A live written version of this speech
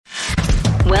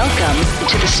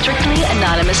to the Strictly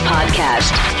Anonymous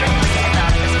podcast.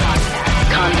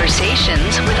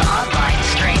 Conversations with online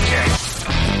strangers.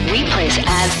 We place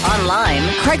ads online.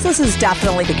 Craigslist is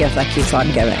definitely the gift that keeps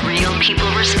on giving. Real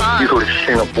people respond. You go to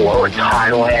Singapore or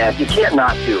Thailand, you can't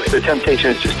not do it. The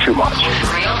temptation is just too much.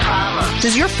 Real problems.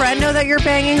 Does your friend know that you're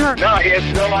banging her? No, he has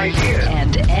no idea.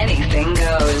 And anything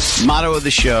goes. Motto of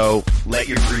the show, let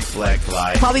your Greek flag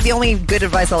fly. Probably the only good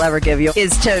advice I'll ever give you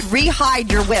is to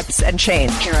re-hide your whips and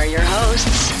chains. Here are your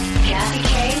hosts, Kathy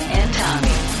Kay and Tommy.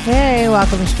 Hey,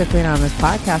 welcome to Strictly Anonymous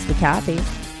Podcast with Kathy.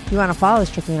 If you want to follow the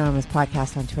Strictly Anonymous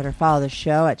Podcast on Twitter, follow the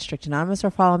show at Strict Anonymous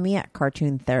or follow me at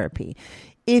Cartoon Therapy.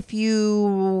 If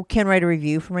you can write a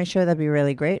review for my show, that'd be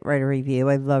really great. Write a review.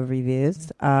 I love reviews.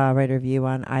 Write a review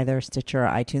on either Stitcher or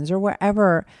iTunes or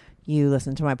wherever you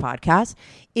listen to my podcast.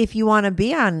 If you want to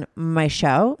be on my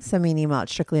show, send me an email at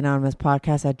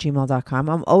strictlyanonymouspodcast@gmail.com.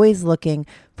 I'm always looking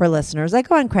for listeners. I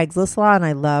go on Craigslist a lot and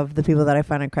I love the people that I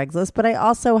find on Craigslist, but I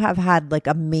also have had like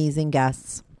amazing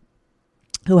guests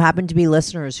who happen to be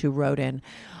listeners who wrote in,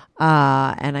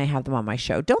 and I have them on my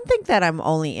show. Don't think that I'm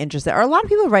only interested, or a lot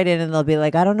of people write in and they'll be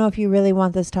like, I don't know if you really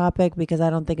want this topic because I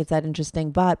don't think it's that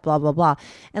interesting, but blah, blah, blah.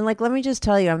 And like, let me just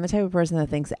tell you, I'm the type of person that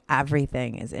thinks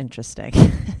everything is interesting.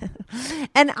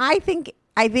 And I think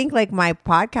like my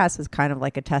podcast is kind of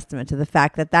like a testament to the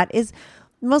fact that that is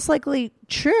most likely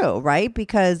true, right?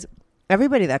 Because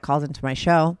everybody that calls into my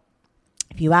show,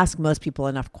 if you ask most people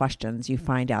enough questions, you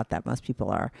find out that most people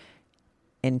are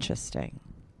interesting.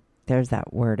 There's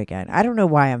that word again. I don't know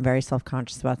why I'm very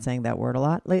self-conscious about saying that word a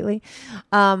lot lately.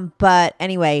 But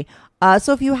anyway,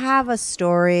 so if you have a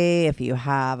story, if you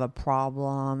have a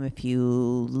problem, if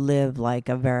you live like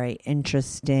a very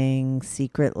interesting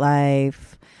secret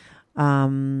life,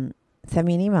 send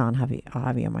me an email and I'll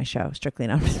have you on my show,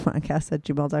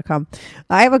 strictlyanonymouspodcast@gmail.com.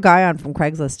 I have a guy on from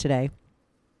Craigslist today.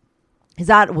 His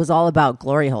ad was all about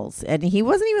glory holes, and he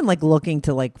wasn't even like looking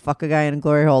to like fuck a guy in a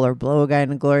glory hole or blow a guy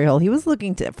in a glory hole. He was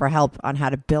looking for help on how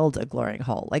to build a glory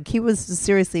hole. Like he was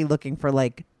seriously looking for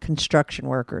like construction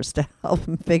workers to help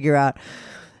him figure out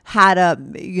how to,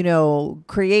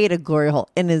 create a glory hole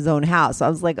in his own house. So I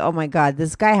was like, oh my God,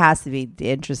 this guy has to be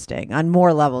interesting on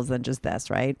more levels than just this,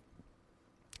 right?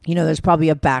 There's probably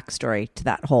a backstory to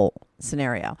that whole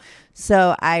scenario.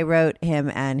 So I wrote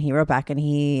him and he wrote back and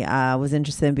he was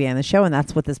interested in being on the show. And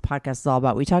that's what this podcast is all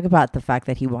about. We talk about the fact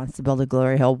that he wants to build a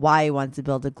glory hole, why he wants to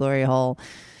build a glory hole,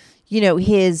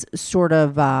 his sort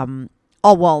of,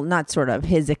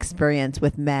 his experience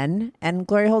with men and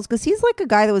glory holes. Because he's like a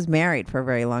guy that was married for a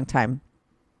very long time.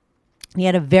 He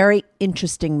had a very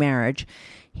interesting marriage.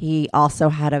 He also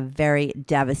had a very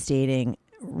devastating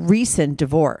recent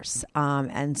divorce.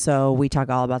 And so we talk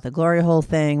all about the glory hole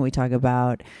thing. We talk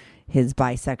about his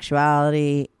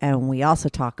bisexuality, and we also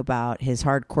talk about his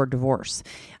hardcore divorce.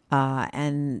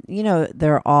 And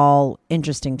they're all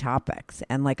interesting topics.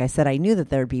 And like I said, I knew that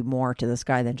there'd be more to this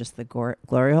guy than just the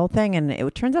glory hole thing. And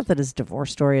it turns out that his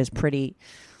divorce story is pretty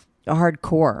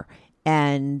hardcore.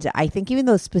 And I think even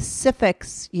those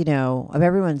specifics, of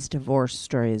everyone's divorce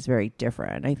story is very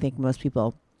different. I think most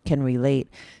people can relate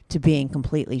to being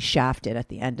completely shafted at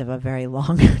the end of a very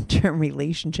long-term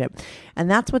relationship. And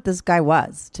that's what this guy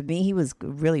was. To me, he was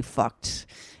really fucked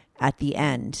at the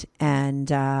end. And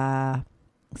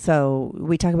so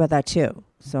we talk about that too.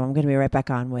 So I'm going to be right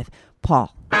back on with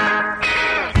Paul.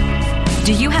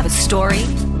 Do you have a story,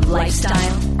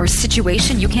 lifestyle, or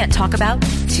situation you can't talk about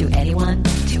to anyone?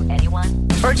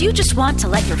 Or do you just want to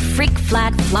let your freak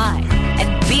flag fly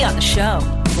and be on the show?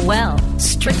 Well,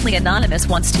 Strictly Anonymous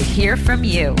wants to hear from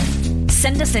you.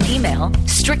 Send us an email,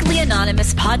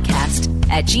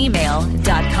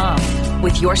 strictlyanonymouspodcast@gmail.com,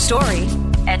 with your story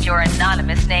and your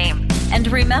anonymous name. And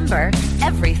remember,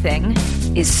 everything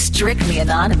is strictly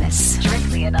anonymous.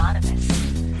 Strictly Anonymous.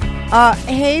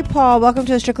 Hey, Paul. Welcome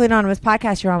to the Strictly Anonymous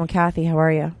Podcast. You're on with Kathy. How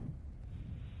are you?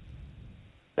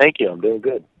 Thank you. I'm doing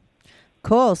good.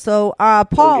 Cool. So,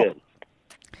 Paul.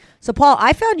 So, Paul,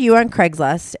 I found you on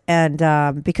Craigslist,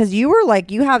 and because you were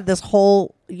like, you had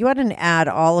an ad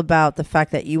all about the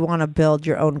fact that you want to build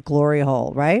your own glory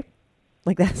hole, right?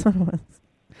 Like that's what it was.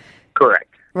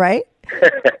 Correct. Right?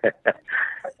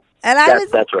 And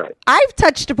that's right. I've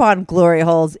touched upon glory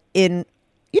holes on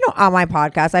my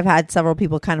podcast. I've had several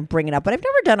people kind of bring it up, but I've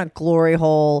never done a glory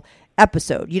hole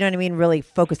episode. You know what I mean? Really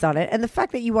focused on it. And the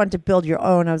fact that you want to build your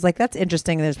own, I was like, that's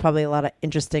interesting. There's probably a lot of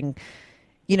interesting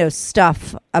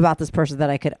stuff about this person that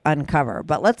I could uncover.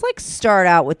 But let's start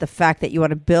out with the fact that you want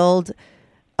to build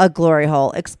a glory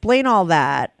hole. Explain all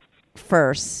that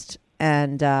first,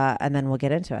 and then we'll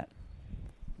get into it.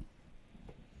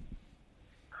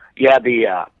 Yeah,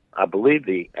 I believe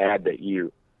the ad that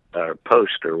you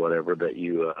post or whatever that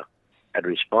you had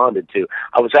responded to.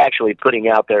 I was actually putting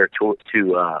out there to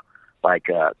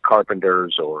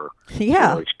carpenters or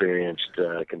experienced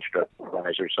construction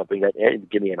guys or something that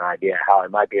give me an idea how I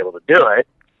might be able to do it.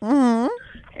 Mm-hmm.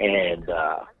 And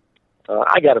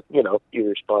I got a few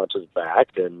responses back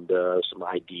and some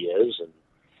ideas, and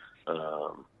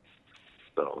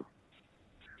so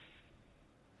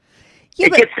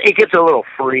it gets a little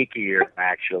freakier,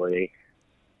 actually.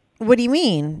 What do you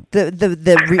mean?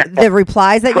 The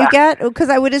replies that you get? Because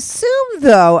I would assume,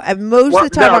 though, most of the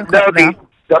time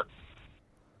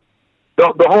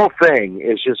the whole thing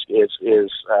is just is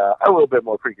a little bit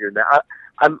more freakier now.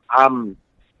 I'm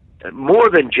more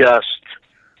than just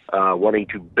wanting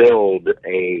to build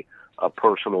a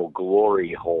personal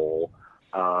glory hole.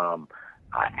 I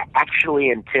actually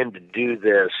intend to do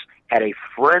this at a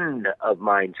friend of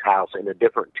mine's house in a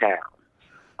different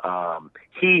town.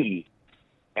 He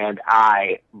and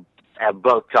I have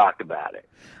both talked about it.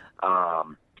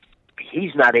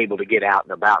 He's not able to get out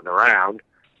and about and around,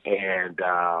 and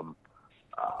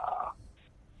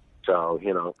so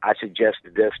I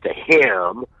suggested this to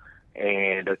him,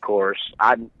 and of course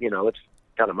it's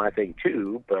kind of my thing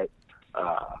too, but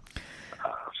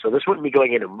so this wouldn't be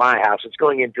going into my house. It's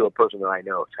going into a person that I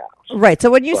know's house. Right. So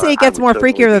when you say it gets more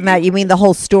freakier than that, you mean the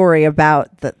whole story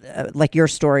about the like your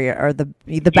story or the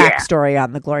backstory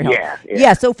on the glory hole.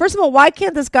 Yeah. So first of all, why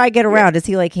can't this guy get around? Is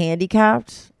he like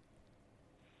handicapped?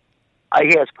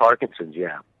 He has Parkinson's.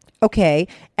 Yeah. Okay.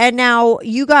 And now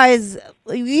you guys,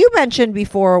 you mentioned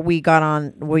before we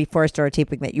first started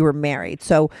taping that you were married.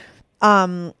 So,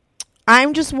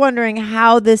 I'm just wondering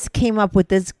how this came up with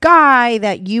this guy,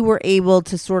 that you were able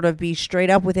to sort of be straight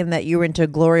up with him, that you were into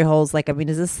glory holes. Like, I mean,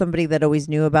 is this somebody that always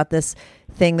knew about this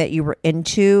thing that you were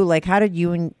into? Like, how did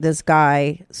you and this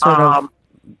guy sort of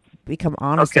become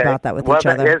honest about that with each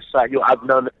other? His side, I've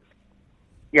known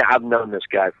this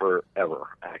guy forever,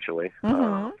 actually.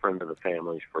 Friend of the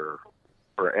family's for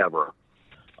forever.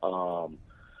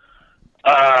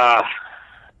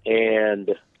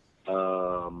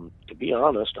 To be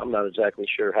honest, I'm not exactly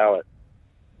sure how it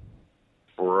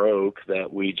broke,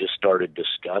 that we just started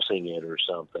discussing it or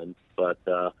something. But,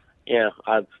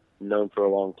 I've known for a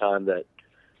long time that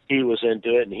he was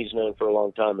into it, and he's known for a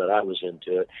long time that I was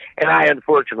into it. And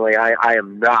unfortunately, I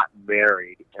am not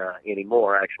married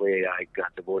anymore. Actually, I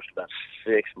got divorced about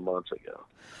 6 months ago.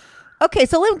 Okay,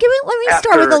 so let me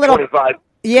start with a little... 25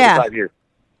 years.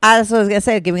 That's what I was going to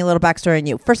say. Give me a little backstory on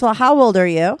you. First of all, how old are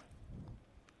you?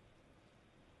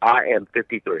 I am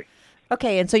 53.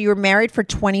 Okay, and so you were married for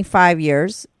 25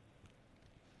 years.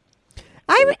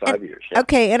 25 years. Yeah.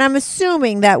 Okay, and I'm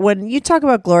assuming that when you talk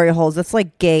about glory holes, it's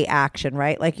like gay action,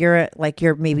 right? Like you're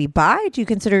maybe bi. Do you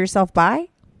consider yourself bi?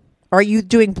 Or are you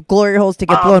doing glory holes to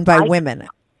get blown by women?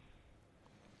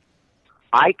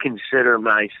 I consider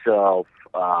myself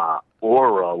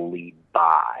orally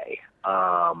bi.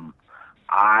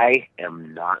 I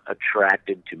am not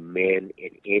attracted to men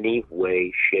in any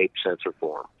way, shape, sense, or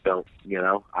form.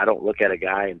 I don't look at a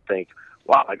guy and think,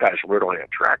 wow, that guy's really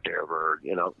attractive, or,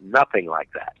 nothing like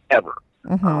that, ever.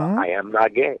 Mm-hmm. I am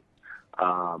not gay.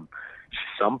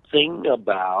 Something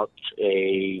about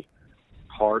a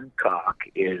hard cock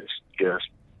is just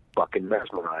fucking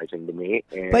mesmerizing to me.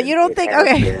 And but you don't think,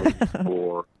 okay.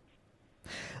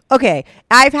 Okay,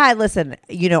 I've had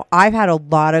a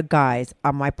lot of guys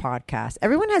on my podcast.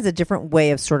 Everyone has a different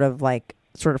way of sort of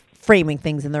framing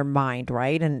things in their mind,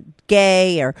 right? And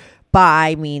gay or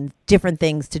bi mean different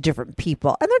things to different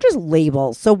people, and they're just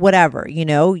labels. So whatever,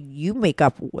 you make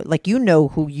up,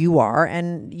 who you are,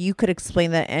 and you could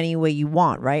explain that any way you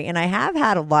want, right? And I have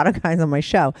had a lot of guys on my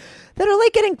show that are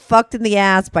like getting fucked in the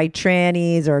ass by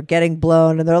trannies or getting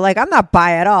blown, and they're like, I'm not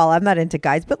bi at all. I'm not into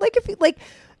guys. But if you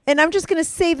and I'm just going to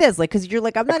say this, because you're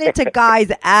like, I'm not into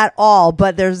guys at all,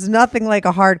 but there's nothing like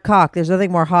a hard cock. There's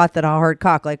nothing more hot than a hard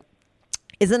cock. Like,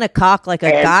 isn't a cock like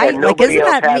a guy? And nobody isn't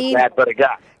else that has mean that but a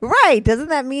guy? Right. Doesn't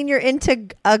that mean you're into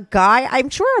a guy? I'm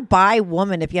sure a bi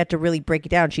woman, if you had to really break it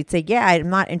down, she'd say, yeah,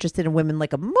 I'm not interested in women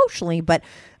emotionally, but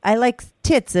I like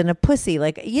tits and a pussy.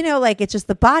 It's just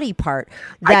the body part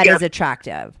that is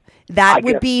attractive. That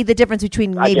would be the difference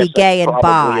between maybe gay and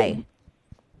bi.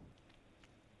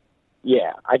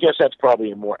 Yeah, I guess that's probably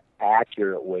a more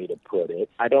accurate way to put it.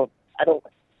 I don't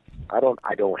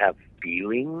have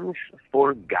feelings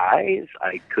for guys.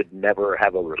 I could never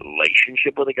have a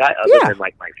relationship with a guy other than my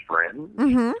friends.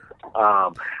 Mm-hmm.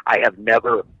 I have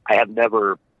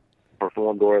never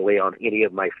performed orally on any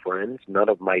of my friends. None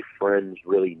of my friends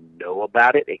really know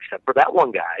about it, except for that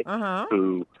one guy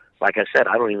who like I said,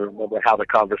 I don't even remember how the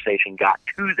conversation got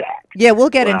to that. Yeah, we'll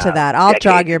get into that. I'll decades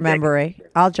jog your and decades. memory.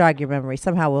 I'll jog your memory.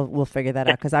 Somehow we'll figure that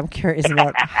out because I'm curious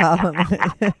about how.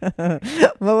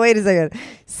 But wait a second.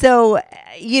 So,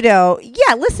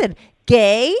 listen.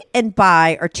 Gay and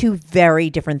bi are two very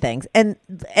different things, and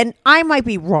I might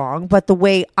be wrong, but the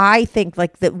way I think,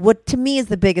 like that, what to me is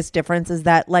the biggest difference is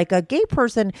that like a gay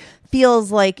person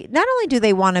feels like not only do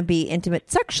they want to be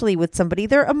intimate sexually with somebody,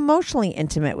 they're emotionally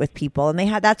intimate with people, and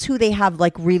that's who they have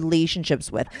like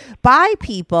relationships with. Bi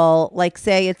people, like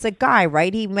say it's a guy,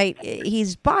 right?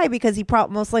 He's bi because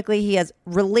most likely he has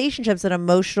relationships and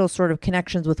emotional sort of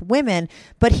connections with women,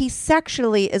 but he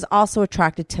sexually is also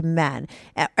attracted to men,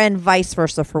 and vice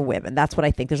versa for women. That's what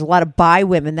I think. There's a lot of bi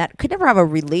women that could never have a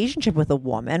relationship with a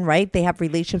woman, right? They have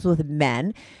relationships with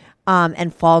men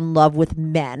and fall in love with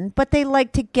men, but they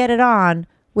like to get it on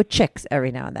with chicks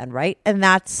every now and then, right? And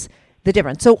that's the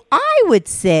difference. So I would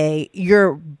say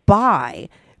you're bi.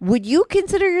 Would you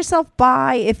consider yourself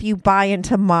bi if you buy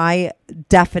into my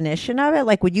definition of it?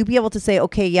 Like, would you be able to say,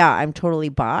 okay, yeah, I'm totally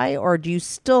bi, or do you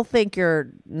still think you're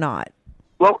not?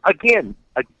 Well, again,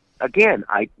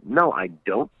 I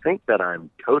don't think that I'm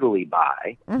totally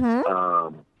bi.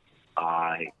 Mm-hmm.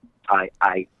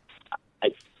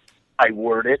 I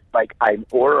word it like I'm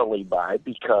orally bi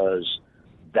because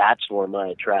that's where my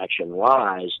attraction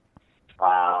lies.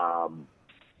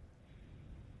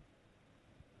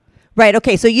 Right.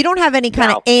 Okay. So you don't have any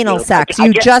kind of anal sex.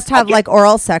 You just have like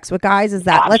oral sex with guys. Is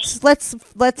that? Let's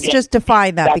just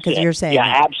define that because you're saying. Yeah,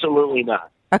 that. absolutely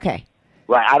not. Okay.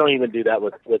 Right. I don't even do that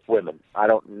with women. I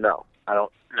don't know.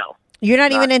 You're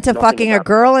not even into fucking a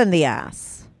girl in the ass.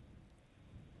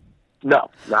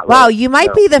 No, not wow, really. you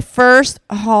might be the first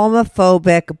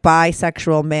homophobic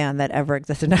bisexual man that ever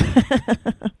existed.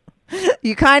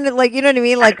 You kind of like, you know what I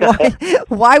mean? Like,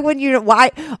 why wouldn't you?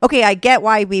 Why? Okay, I get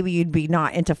why maybe you'd be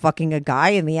not into fucking a guy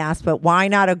in the ass, but why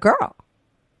not a girl?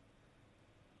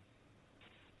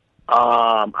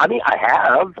 I mean, I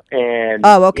have, and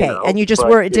okay, and you just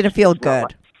were. It didn't feel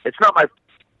good. It's not my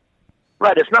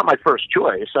first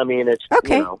choice. I mean, it's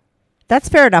okay. That's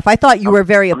fair enough. I thought you were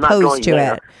very opposed to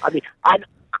it. I mean,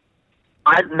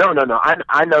 no.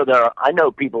 I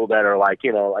know people that are like,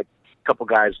 like a couple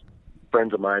guys,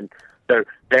 friends of mine. They're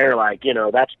like,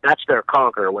 that's their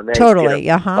conquer when they totally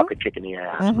fuck a chick in the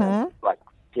ass. Mm-hmm. Like,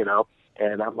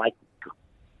 and I'm like,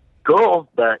 cool,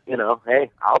 but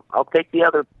hey, I'll take the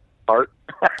other part.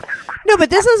 No, but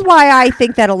this is why I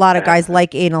think that a lot of guys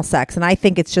like anal sex, and I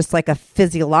think it's just like a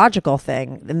physiological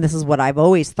thing, and this is what I've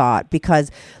always thought,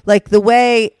 because like the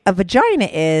way a vagina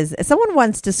is, someone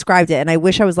once described it, and I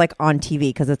wish I was like on TV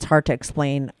because it's hard to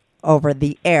explain over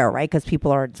the air, right? Because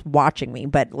people aren't watching me,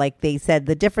 but like they said,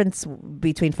 the difference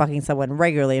between fucking someone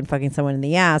regularly and fucking someone in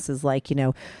the ass is like,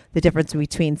 the difference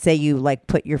between, say you like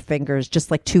put your fingers, just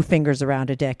like 2 fingers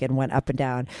around a dick and went up and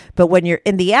down. But when you're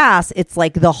in the ass, it's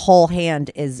like the whole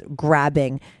hand is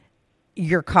grabbing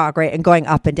your cock, right? And going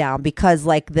up and down, because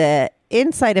like the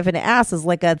inside of an ass is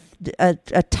like a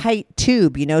tight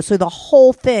tube, so the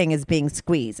whole thing is being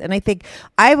squeezed. And I think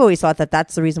I've always thought that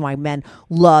that's the reason why men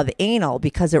love anal,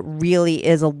 because it really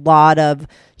is a lot of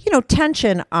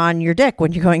tension on your dick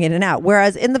when you're going in and out,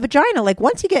 whereas in the vagina, like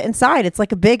once you get inside, it's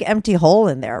like a big empty hole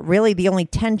in there. Really the only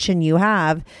tension you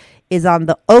have is on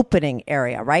the opening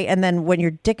area, right? And then when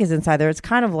your dick is inside there, it's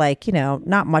kind of like,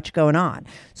 not much going on.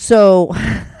 So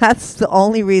that's the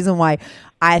only reason why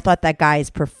I thought that guys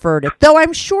preferred it. Though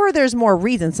I'm sure there's more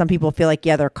reasons. Some people feel like,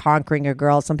 yeah, they're conquering a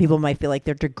girl. Some people might feel like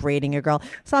they're degrading a girl.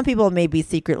 Some people may be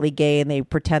secretly gay and they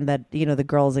pretend that, the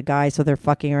girl's a guy, so they're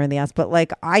fucking her in the ass. But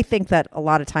like, I think that a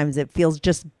lot of times it feels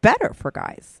just better for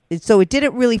guys. So it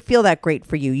didn't really feel that great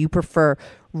for you. You prefer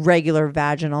regular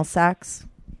vaginal sex?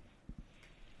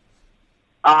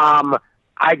 I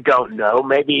don't know.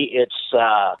 Maybe it's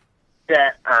that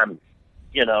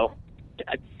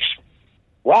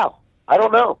wow. I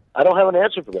don't know. I don't have an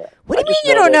answer for that. What do you mean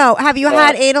you don't know? Have you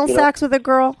had anal sex with a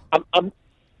girl? Oh,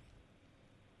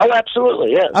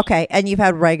 absolutely, yes. Okay, and you've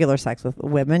had regular sex with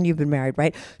women. You've been married,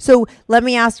 right? So let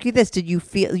me ask you this. Did you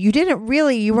feel,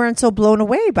 you weren't so blown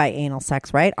away by anal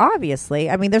sex, right? Obviously.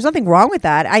 I mean, there's nothing wrong with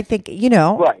that. I think,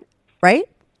 right?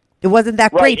 It wasn't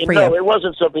that great for you. No, it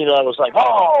wasn't something that I was like,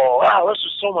 oh, wow, this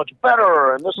is so much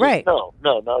better. And this right. is, no,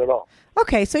 not at all.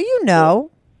 Okay, so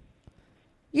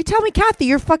You tell me, Kathy,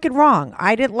 you're fucking wrong.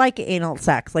 I didn't like anal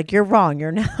sex. Like, you're wrong.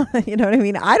 You're not, you know what I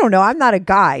mean? I don't know. I'm not a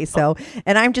guy. So,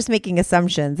 and I'm just making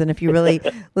assumptions. And if you really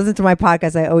listen to my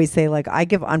podcast, I always say, like, I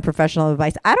give unprofessional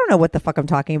advice. I don't know what the fuck I'm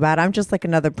talking about. I'm just like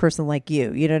another person like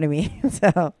you. You know what I mean?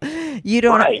 So, you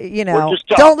don't, right.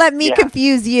 don't let me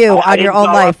confuse you on your own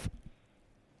life.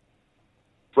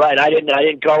 Right. I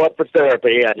didn't call up for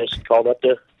therapy. I just called up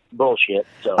to bullshit.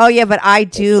 So. Oh yeah, but I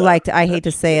do like to. I hate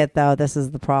to say it though. This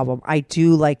is the problem. I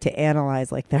do like to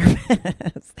analyze like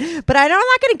therapists, but I'm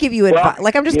not going to give you advice.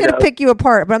 Like I'm just going to pick you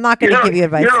apart, but I'm not going to give you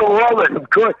advice. You're a woman, of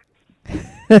course.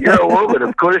 You're a woman,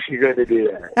 of course you're going to do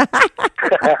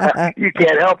that. You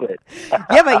can't help it.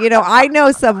 Yeah, but I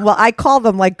know some. Well, I call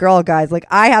them like girl guys. Like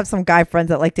I have some guy friends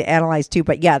that like to analyze too.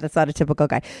 But yeah, that's not a typical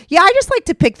guy. Yeah, I just like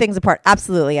to pick things apart.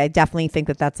 Absolutely, I definitely think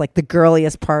that that's like the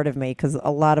girliest part of me because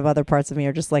a lot of other parts of me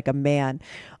are just like a man.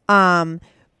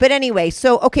 But anyway,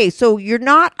 so you're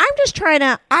not, I'm just trying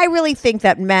to, I really think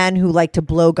that men who like to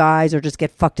blow guys or just get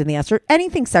fucked in the ass or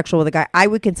anything sexual with a guy, I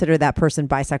would consider that person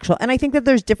bisexual. And I think that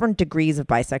there's different degrees of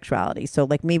bisexuality. So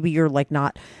like maybe you're like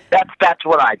not. That's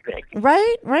what I think.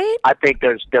 Right. I think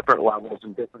there's different levels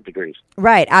and different degrees.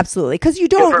 Right, absolutely. Because you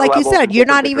don't, Different like you levels said, and you're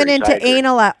not different even degrees, into I agree.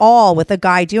 anal at all with a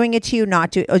guy doing it to you,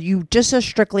 not to, you just are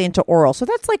strictly into oral. So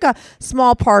that's like a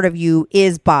small part of you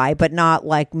is bi, but not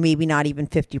like maybe not even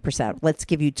 50%. Let's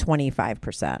give you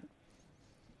 25%.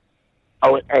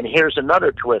 Oh, and here's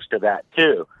another twist to that,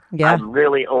 too. Yeah. I'm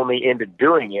really only into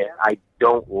doing it. I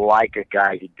don't like a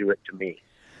guy to do it to me.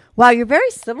 Wow, you're very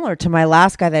similar to my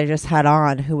last guy that I just had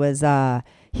on, who was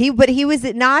he was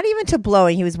not even to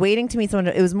blowing. He was waiting to meet someone.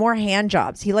 It was more hand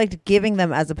jobs. He liked giving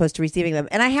them as opposed to receiving them.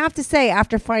 And I have to say,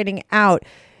 after finding out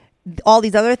all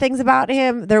these other things about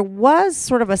him, there was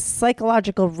sort of a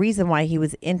psychological reason why he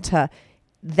was into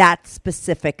that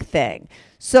specific thing.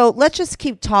 So let's just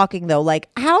keep talking though. Like,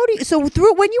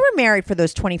 through when you were married for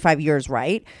those 25 years,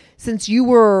 right? Since you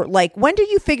were like, when did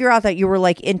you figure out that you were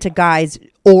like into guys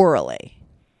orally?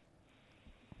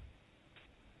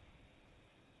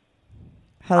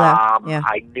 Hello? Yeah.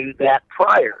 I knew that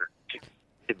prior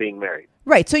to being married.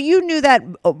 Right. So you knew that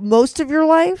most of your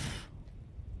life?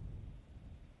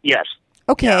 Yes.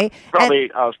 Okay. Yeah,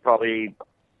 I was probably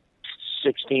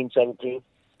 16, 17.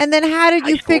 And then how did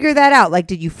you figure that out? Like,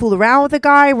 did you fool around with a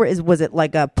guy? Was it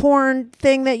like a porn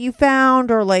thing that you found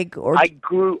or? I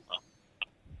grew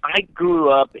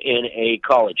up in a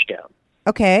college town.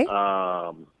 Okay.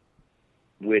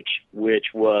 Which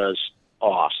was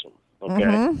awesome. Okay.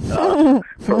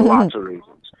 Mm-hmm. For lots of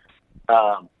reasons.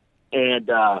 The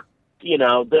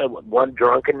one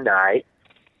drunken night,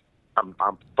 I'm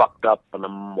fucked up and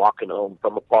I'm walking home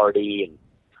from a party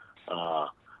and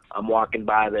I'm walking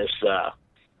by this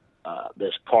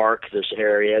park, this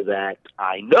area that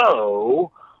I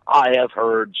know I have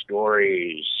heard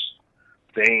stories,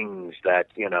 things that,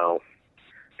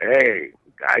 hey,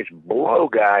 guys blow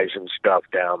guys and stuff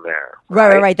down there.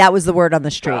 Right. That was the word on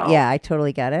the street. Yeah, I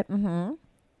totally get it. Mm-hmm.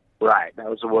 Right, that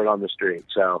was the word on the street.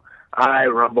 So I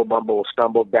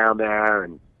stumbled down there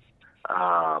and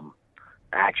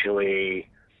actually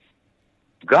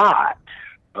got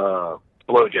a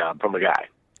blowjob from a guy.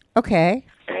 Okay.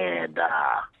 And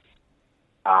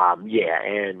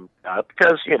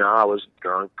because I was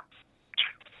drunk,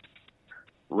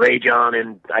 rage on,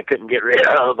 and I couldn't get rid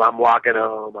of. I'm walking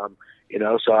home.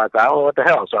 So I thought, oh, what the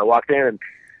hell? So I walked in,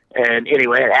 and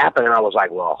anyway, it happened, and I was like,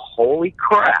 well, holy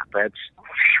crap!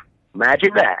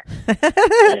 Imagine that.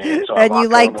 And, so and you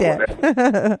liked it.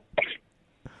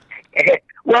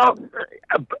 Well,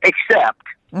 except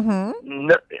mm-hmm.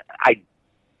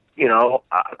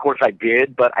 Of course I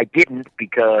did, but I didn't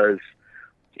because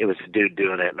it was a dude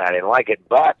doing it and I didn't like it.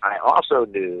 But I also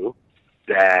knew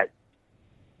that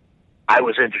I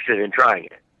was interested in trying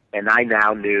it. And I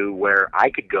now knew where I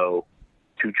could go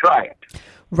to try it.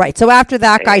 Right. So after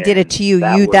that guy did it to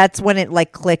you, that's when it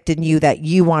like clicked in you that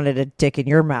you wanted a dick in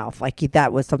your mouth. Like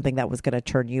that was something that was going to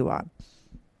turn you on.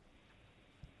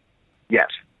 Yes.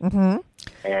 Mm-hmm.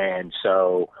 And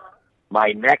so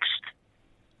my next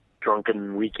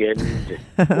drunken weekend,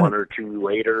 one or two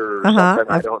later or something,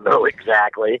 I don't know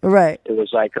exactly. Right. It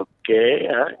was like, okay,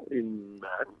 I'm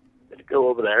going to go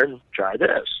over there and try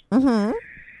this. Mm-hmm.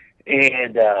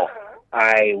 And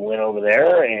I went over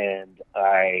there and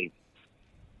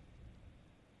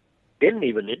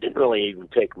it didn't really even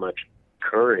take much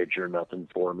courage or nothing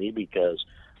for me because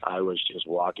I was just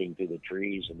walking through the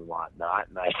trees and whatnot,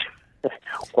 and I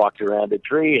walked around a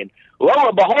tree, and lo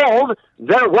and behold,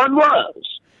 there one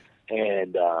was.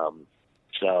 And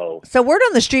so word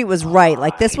on the street was right.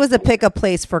 Like this was a pickup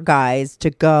place for guys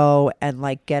to go and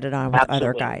like get it on with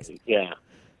other guys. Yeah.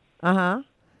 Uh-huh.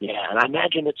 Yeah, and I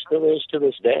imagine it still is to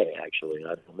this day. Actually,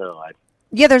 I don't know.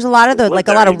 Yeah, there's a lot of a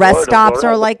lot of rest stops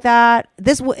are like that.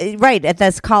 Right at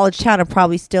this college town, it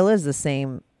probably still is the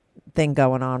same thing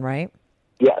going on, right?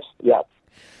 Yes. Yeah.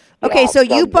 Okay, yeah, so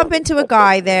you bump into a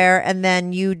guy there, and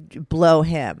then you blow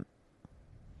him.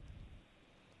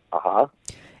 Uh-huh.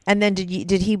 And then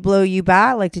did he blow you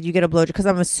back? Like, did you get a blow? Because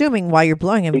I'm assuming while you're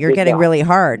blowing him, He you're did getting not. really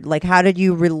hard. Like, how did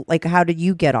you how did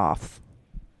you get off?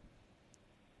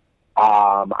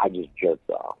 I just jerked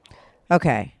off.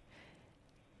 Okay.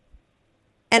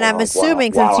 And I'm While-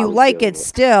 assuming while since I you was like doing it it.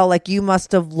 still, like you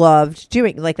must have loved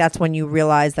doing. Like that's when you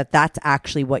realized that that's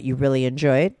actually what you really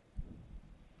enjoyed.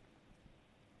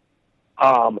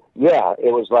 Yeah,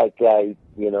 it was like,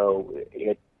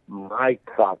 my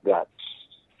cock got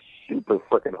super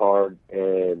freaking hard,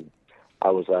 and I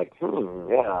was like,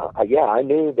 yeah, I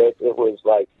knew that it was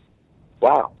like,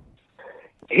 wow.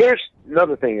 Here's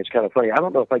another thing that's kind of funny. I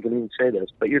don't know if I can even say this,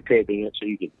 but you're taping it, so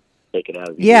you can take it out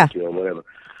of Yeah. YouTube or whatever.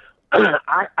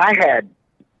 I had,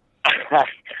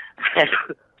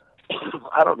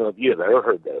 I don't know if you have ever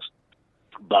heard this,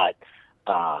 but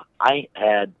I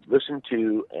had listened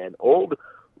to an old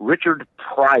Richard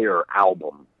Pryor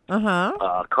album,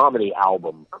 comedy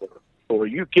album. For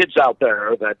you kids out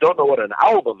there that don't know what an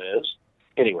album is,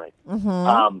 anyway,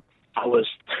 I was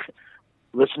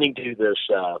listening to this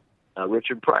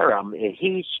Richard Pryor album, and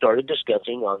he started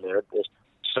discussing on there this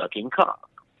sucking cock.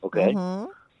 Okay,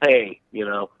 hey, you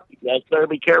guys better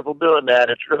be careful doing that.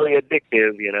 It's really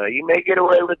addictive. You may get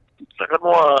away with sucking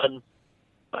one,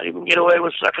 might even get away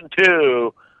with sucking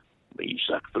two, but you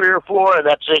suck 3 or 4, and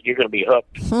that's it. You're going to be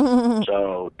hooked.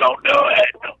 So don't do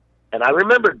it. And I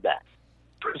remembered that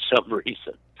for some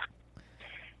reason.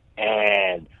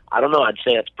 And I don't know. I'd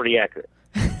say that's pretty accurate.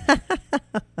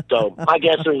 So my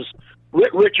guess is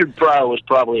Richard Pryor was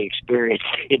probably experienced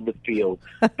in the field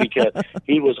because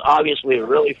he was obviously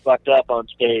really fucked up on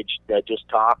stage just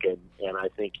talking, and I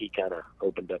think he kind of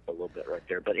opened up a little bit right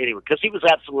there. But anyway, because he was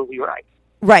absolutely right.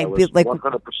 Right, I was like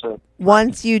 100%.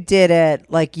 once you did it,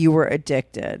 like you were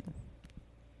addicted.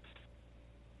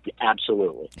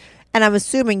 Absolutely. And I'm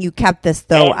assuming you kept this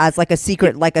though And- as like a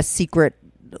secret.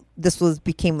 This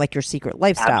became like your secret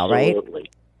lifestyle, right?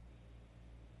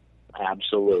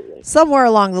 Absolutely. Somewhere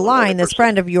along the line, this 100%.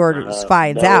 friend of yours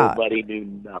finds out. Nobody knew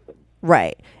nothing.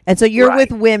 Right. And so you're Right.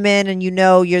 with women and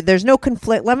there's no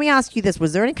conflict. Let me ask you this.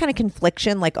 Was there any kind of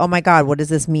confliction? Like, oh my God, what does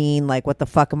this mean? Like, what the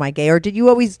fuck am I gay? Or did you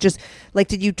always just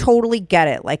did you totally get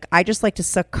it? Like, I just like to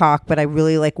suck cock, but I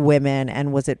really like women.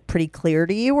 And was it pretty clear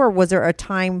to you? Or was there a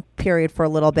time period for a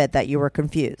little bit that you were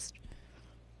confused?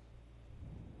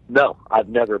 No, I've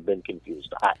never been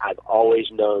confused. I've always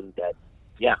known that,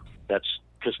 that's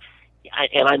because,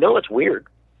 and I know it's weird.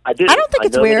 I don't think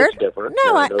it's know that weird. It's different.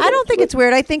 No, I I know that don't think it's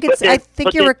weird. I think it's. I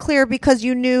think you were clear because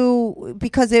you knew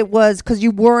because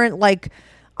you weren't like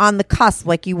on the cusp,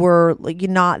 like you were like you're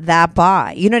not that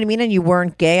bi. You know what I mean? And you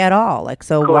weren't gay at all. Like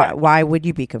so, why would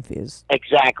you be confused?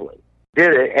 Exactly.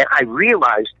 Did it, and I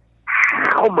realized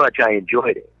how much I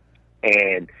enjoyed it,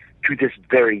 and to this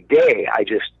very day,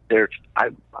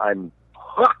 I'm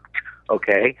hooked.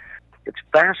 Okay, it's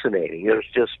fascinating. There's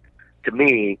just to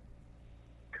me.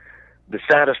 The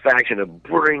satisfaction of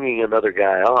bringing another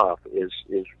guy off is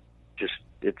just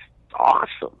it's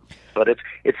awesome. But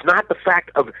it's not the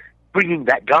fact of bringing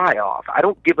that guy off. I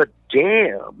don't give a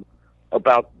damn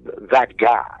about that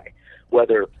guy.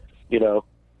 Whether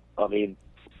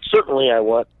certainly I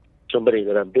want somebody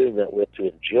that I'm doing that with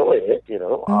to enjoy it.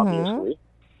 Obviously,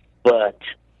 but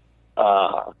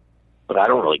I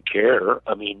don't really care.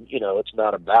 I mean, it's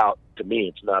not about to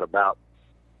me. It's not about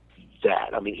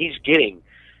that. I mean, he's getting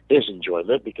his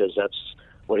enjoyment because that's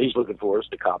what he's looking for is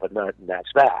to cop a nut, and that's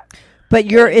that. But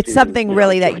it's something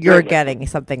really that enjoy you're it. getting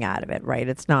something out of it, right?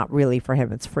 It's not really for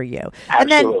him; it's for you. Absolutely.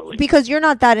 And then because you're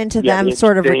not that into them,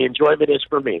 the enjoyment is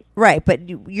for me, right? But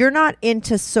you're not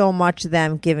into so much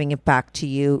them giving it back to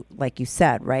you, like you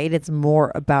said, right? It's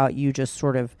more about you just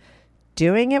sort of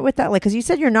doing it with that, like because you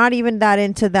said you're not even that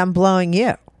into them blowing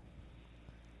you,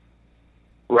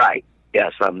 right?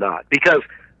 Yes, I'm not because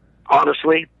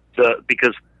honestly,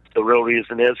 because the real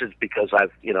reason is because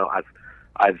I've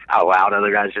allowed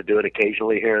other guys to do it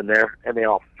occasionally here and there, and they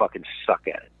all fucking suck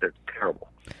at it. They're terrible.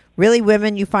 Really,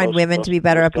 women? You find women to be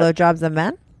better at blowjobs than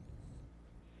men?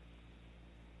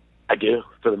 I do,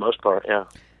 for the most part. Yeah.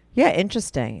 Yeah,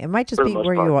 interesting. It might just be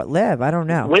where you live. I don't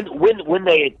know. When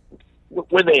they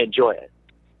enjoy it.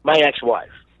 My ex-wife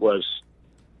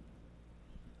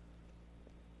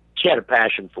she had a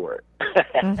passion for it,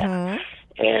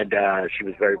 and she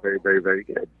was very, very, very, very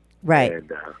good. Right.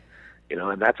 And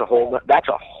and that's a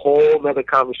whole other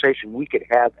conversation we could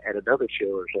have at another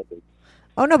show or something.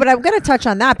 Oh no, but I'm going to touch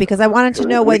on that because I wanted to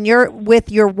know when you're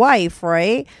with your wife,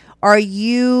 right? Are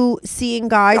you seeing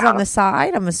guys on the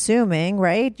side? I'm assuming,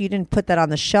 right? You didn't put that on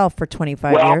the shelf for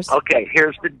 25 years. Okay,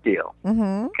 here's the deal.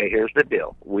 Okay, here's the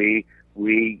deal. We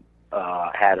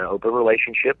had an open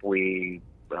relationship. We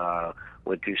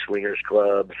went to swingers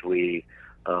clubs. We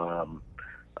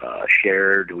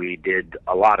shared. We did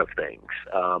a lot of things.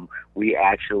 We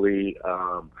actually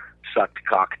sucked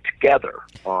cock together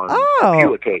on a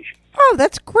few occasions. Oh,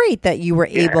 that's great that you were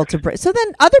able to. So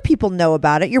then other people know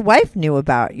about it. Your wife knew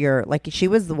about she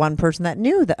was the one person that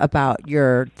knew about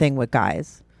your thing with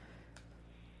guys.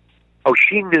 Oh,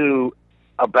 she knew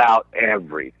about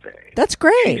everything. That's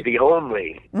great. She's the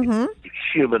only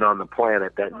human on the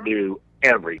planet that knew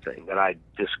everything, that I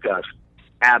discussed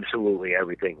absolutely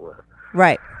everything with.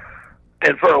 Right.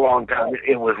 And for a long time,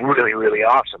 it was really, really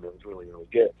awesome. It was really, really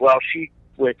good. Well, she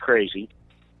went crazy.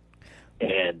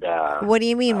 And what do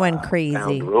you mean went crazy?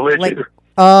 Found religion.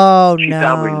 She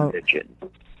found religion.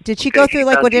 Did she go through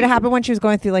what did it happen when she was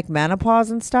going through menopause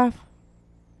and stuff?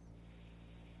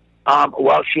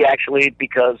 Well, she actually,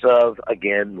 because of,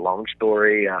 again, long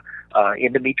story,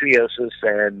 endometriosis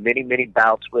and many, many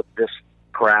bouts with this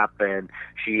crap, and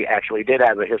she actually did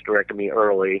have a hysterectomy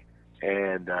early,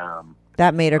 and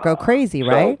that made her go crazy,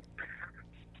 right?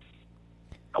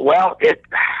 Well, it,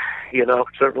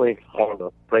 certainly, I don't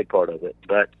know, played part of it,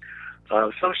 but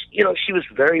she was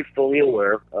very fully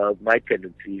aware of my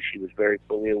tendencies. She was very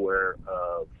fully aware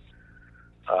of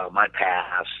my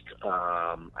past.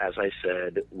 As I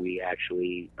said, we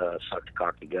actually sucked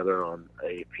cock together on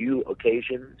a few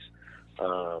occasions.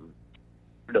 No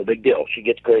big deal. She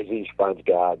gets crazy. She finds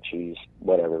God. She's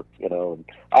whatever, And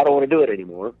I don't want to do it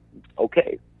anymore.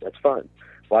 Okay, that's fine.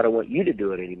 Well, I don't want you to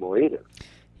do it anymore either.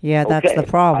 Yeah, that's the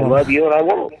problem. I love you and I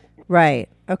won't. Right.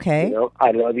 Okay.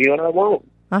 I love you and I won't.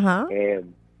 Uh-huh.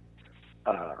 And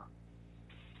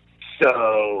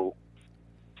so,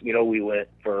 we went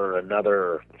for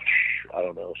another,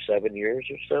 7 years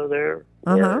or so there.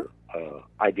 Uh-huh. Where,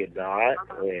 I did not,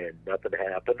 and nothing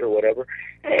happened or whatever.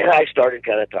 And I started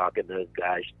kind of talking to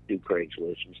guys through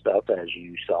Craigslist and stuff, as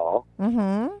you saw.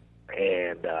 Mm-hmm.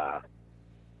 And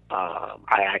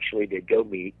I actually did go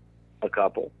meet a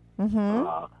couple.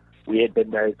 Mm-hmm. We had been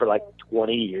married for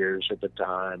 20 years at the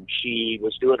time. She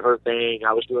was doing her thing.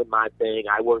 I was doing my thing.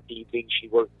 I worked evenings. She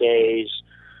worked days.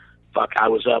 I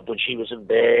was up when she was in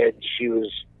bed. She was,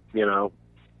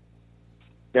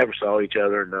 never saw each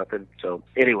other or nothing. So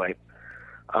anyway,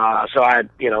 so I,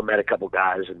 met a couple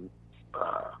guys, and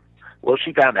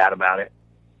she found out about it,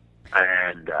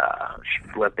 and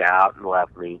she flipped out and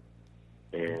left me.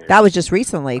 And that was just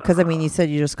recently, because you said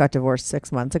you just got divorced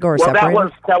 6 months ago or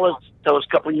separated. that was a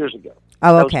couple of years ago.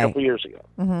 Oh, okay. Okay. That was a couple of years ago.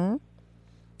 Mm-hmm.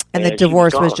 And the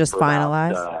divorce was just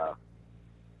finalized? About,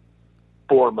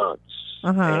 4 months.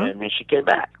 Uh-huh. And then she came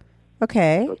back.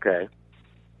 Okay. Okay.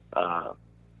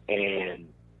 And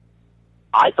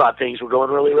I thought things were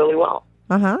going really, really well.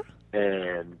 Uh-huh.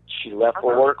 And she left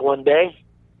for work one day,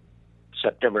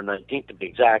 September 19th to be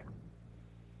exact,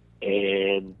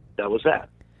 and that was that.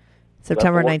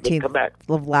 September 19th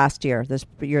of last year, this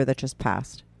year that just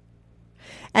passed.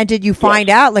 And did you find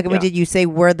out, did you say,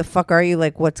 where the fuck are you?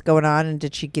 What's going on? And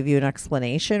did she give you an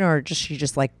explanation, or she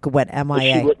just went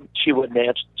MIA? She wouldn't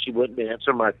answer. She wouldn't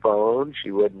answer my phone.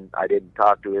 I didn't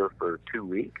talk to her for 2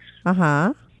 weeks.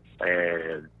 Uh-huh.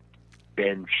 And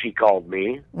then she called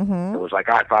me. Mm-hmm. And was like,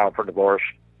 I filed for divorce.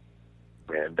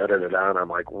 And da-da-da-da. And I'm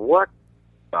like, what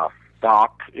the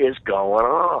fuck is going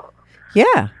on?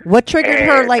 Yeah. What triggered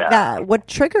her that? What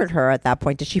triggered her at that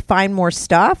point? Did she find more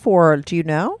stuff, or do you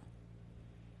know?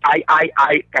 I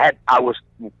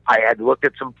had looked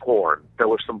at some porn. There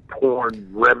was some porn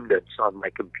remnants on my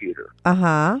computer.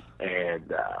 Uh-huh.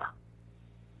 And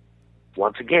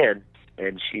once again,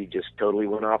 and she just totally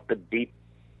went off the deep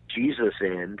Jesus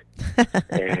end.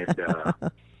 And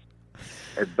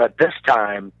but this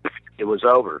time it was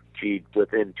over. She,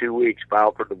 within 2 weeks,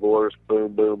 filed for divorce.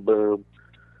 Boom, boom, boom.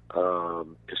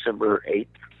 December 8th,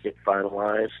 it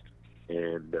finalized,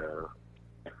 and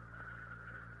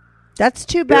that's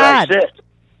too bad.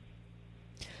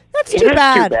 That's too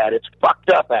bad. Too bad. It's fucked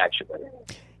up, actually.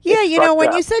 Yeah,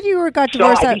 when you said you got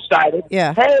divorced, so I decided,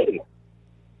 hey,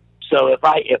 so if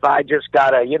I just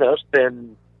gotta,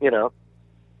 spend,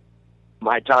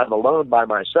 my time alone by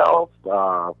myself,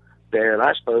 then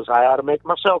I suppose I ought to make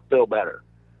myself feel better.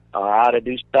 I ought to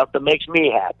do stuff that makes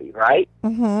me happy, right?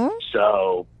 Mm-hmm.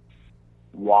 So,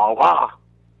 voila.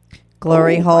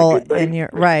 Glory hole in your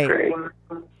right.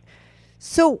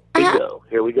 So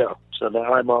here we go. So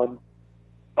now I'm on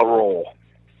a roll.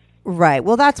 Right.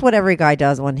 Well, that's what every guy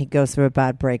does when he goes through a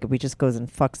bad breakup. He just goes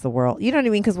and fucks the world. You know what I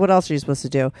mean? Because what else are you supposed to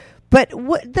do? But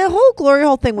the whole glory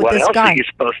hole thing with this guy. What else are you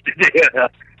supposed to do?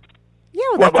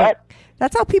 Yeah, well,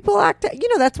 that's how people act.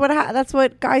 That's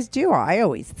what guys do. I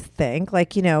always think,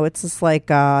 it's just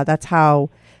that's how.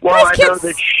 Well, I know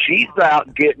that she's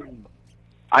out getting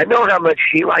I know how much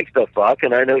she likes to fuck,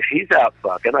 and I know she's out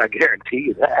fucking. I guarantee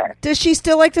you that. Does she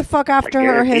still like to fuck after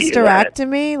her guarantee you that.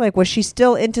 hysterectomy? Like, was she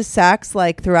still into sex,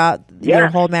 like, throughout your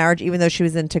whole marriage, even though she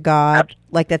was into God?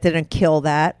 Like, that didn't kill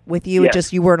that with you? It Yes.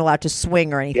 just, you weren't allowed to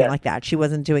swing or anything Yes. like that. She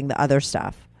wasn't doing the other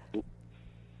stuff.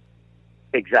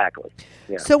 Exactly.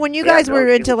 Yeah. So when you Yeah, guys no, were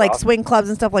she into, was like, awesome. swing clubs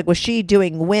and stuff, like, was she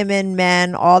doing women,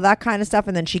 men, all that kind of stuff,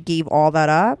 and then she gave all that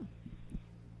up?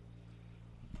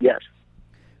 Yes.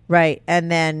 Right. And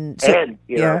then... And,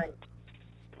 you know,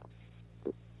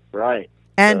 yeah. right.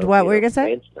 And So, what you were you know,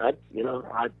 going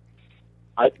to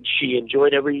say? She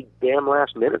enjoyed every damn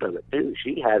last minute of it, too.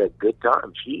 She had a good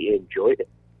time. She enjoyed it.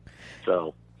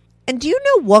 So... And do you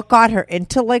know what got her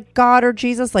into, like, God or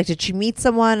Jesus? Like, did she meet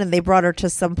someone and they brought her to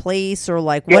some place, or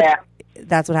like what? Yeah.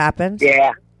 That's what happened.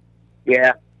 Yeah.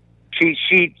 She's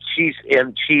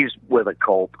with a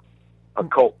cult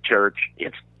church.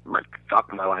 It's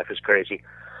fuck, my life is crazy,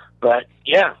 but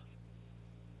yeah,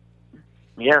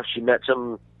 she met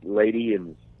some lady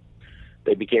and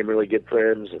they became really good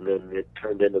friends, and then it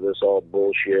turned into this all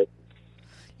bullshit.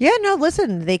 Yeah, no,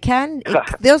 listen, they can,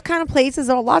 those kind of places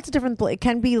are lots of different, it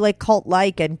can be like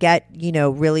cult-like and get, you know,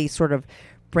 really sort of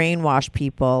brainwash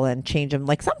people and change them.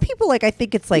 Like some people, like, I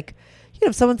think it's like, you know,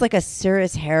 if someone's like a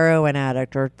serious heroin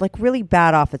addict or like really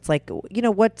bad off, it's like, you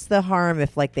know, what's the harm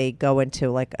if like they go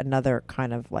into like another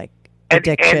kind of like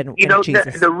addiction? And you know,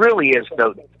 Jesus. there really is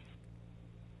no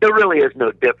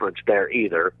difference there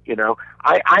either. You know,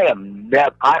 I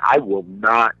will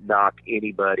not knock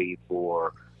anybody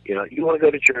for, you know, you want to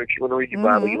go to church, you want to read your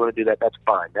Bible, you want to do that, that's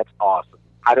fine. That's awesome.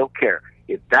 I don't care.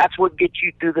 If that's what gets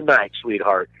you through the night,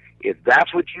 sweetheart, if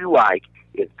that's what you like,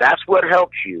 if that's what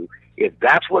helps you, if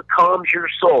that's what calms your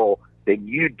soul, then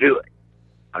you do it.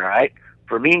 All right?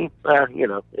 For me, you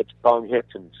know, it's bong hits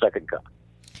and second cup.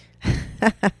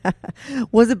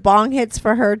 Was it bong hits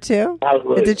for her too?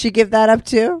 Absolutely. Did she give that up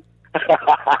too?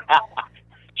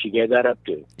 She gave that up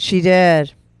too. She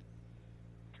did.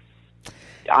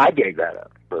 I gave that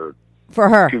up For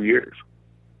her. 2 years.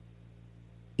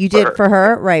 You did for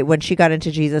her, right, when she got into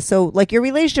Jesus. So, like, your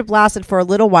relationship lasted for a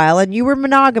little while, and you were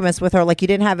monogamous with her. Like, you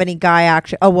didn't have any guy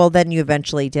action. Oh, well, then you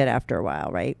eventually did after a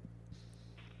while, right?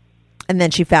 And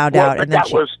then she found out. But and then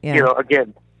that was, yeah. you know,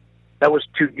 again, that was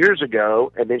 2 years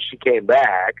ago, and then she came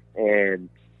back, and,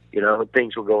 you know,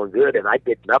 things were going good, and I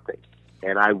did nothing.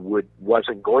 And I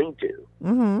wasn't going to.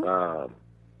 Mm-hmm.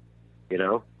 You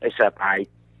know, except I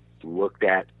looked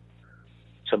at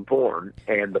some porn,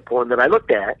 and the porn that I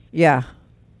looked at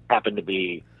happened to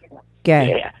be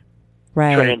gay,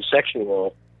 right?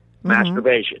 Transsexual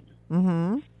masturbation,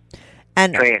 and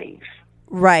trannies,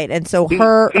 right? And so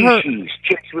species,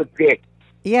 chicks with dick.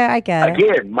 Yeah, I get it.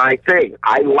 Again, my thing.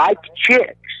 I like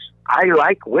chicks. I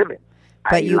like women.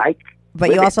 But you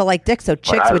also like dicks. So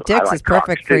chicks with dicks is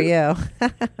perfect for you.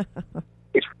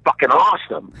 It's fucking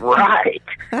awesome, right?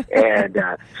 And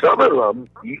some of them,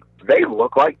 they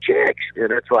look like chicks,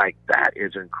 and it's like, that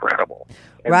is incredible.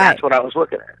 And that's what I was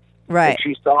looking at. Right. And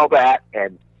she saw that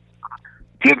and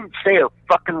didn't say a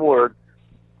fucking word,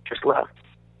 just left.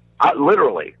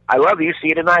 Literally, I love you. See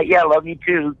you tonight. Yeah, I love you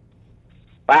too.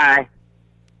 Bye.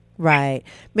 Right.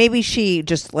 Maybe she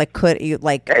just like hey,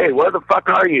 where the fuck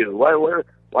are you?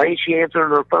 Why ain't she answering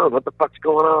her phone? What the fuck's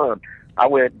going on? I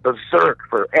went berserk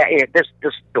for this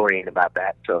story ain't about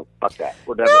that, so fuck that.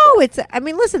 We're done with that. I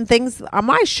mean, listen, things on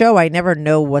my show, I never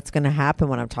know what's going to happen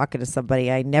when I'm talking to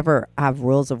somebody. I never have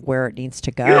rules of where it needs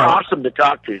to go. You're awesome to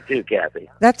talk to too, Kathy.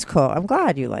 That's cool. I'm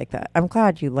glad you like that. I'm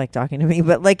glad you like talking to me,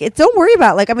 but like, don't worry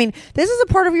about, like, I mean, this is a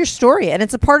part of your story, and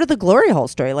it's a part of the glory hole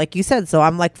story, like you said. So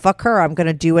I'm like, fuck her. I'm going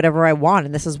to do whatever I want.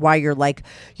 And this is why you're like,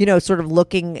 you know, sort of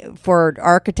looking for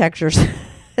architectures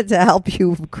to help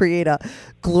you create a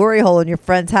glory hole in your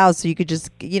friend's house so you could just,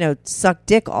 you know, suck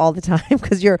dick all the time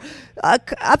because you're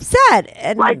upset.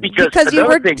 And right, because you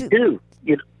were thing too,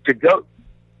 you know, to go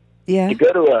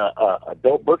to a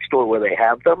adult bookstore where they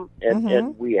have them,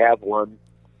 and we have one,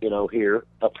 you know,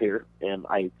 up here, and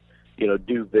I, you know,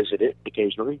 do visit it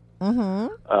occasionally.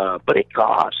 But it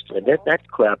costs, and that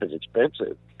crap is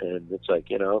expensive, and it's like,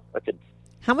 you know, I could.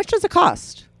 How much does it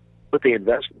cost? With the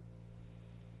investment,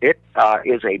 it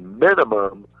is a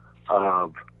minimum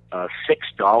of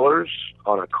 $6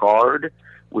 on a card,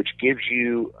 which gives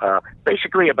you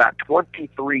basically about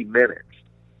 23 minutes,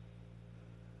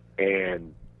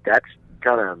 and that's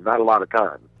kind of not a lot of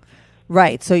time.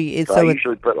 Right. So I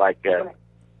usually put like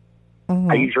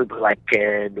I usually put like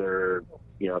 10 or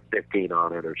 15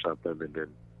 on it or something, and then.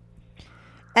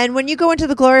 And when you go into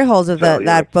the glory holes of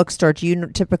that bookstore, do you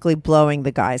typically blowing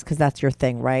the guys? Because that's your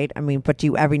thing, right? I mean, but do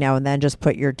you every now and then just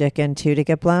put your dick in too to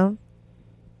get blown?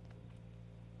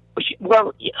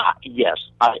 Well, yes.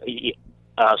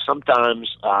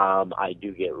 Sometimes I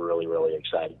do get really, really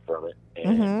excited from it,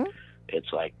 and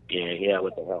it's like, yeah,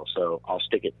 what the hell? So I'll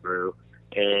stick it through,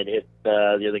 and if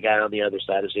the other guy on the other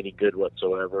side is any good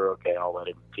whatsoever, okay, I'll let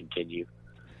him continue.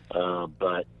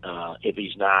 But if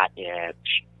he's not,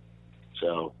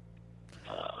 so.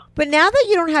 But now that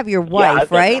you don't have your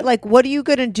wife, right? Like, what are you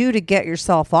going to do to get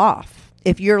yourself off?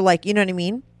 If you're like, you know what I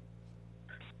mean?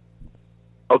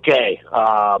 Okay.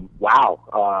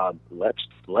 Wow.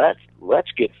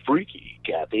 Let's get freaky,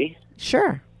 Kathy.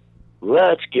 Sure.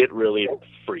 Let's get really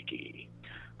freaky.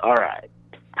 All right.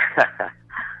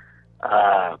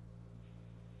 I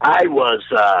was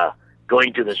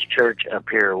going to this church up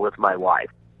here with my wife.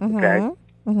 Okay.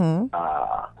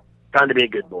 Trying to be a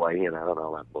good boy, you know, and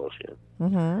all that bullshit.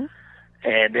 And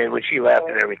then when she left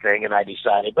and everything, and I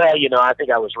decided, well, you know, I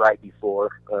think I was right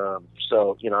before.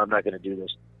 So, you know, I'm not going to do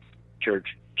this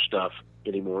church stuff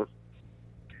anymore.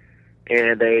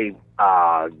 And a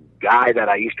guy that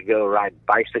I used to go ride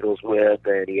bicycles with,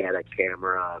 and he had a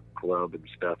camera club and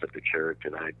stuff at the church,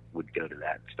 and I would go to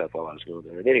that and stuff while I was going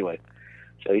there. And anyway,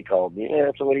 so he called me,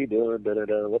 yeah, so what are you doing?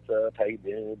 Da-da-da. What's up? How you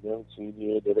doing? Don't see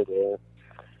you. Da-da-da.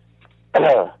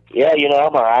 Yeah, you know,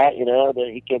 I'm all right. You know,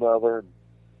 then he came over.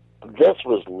 And this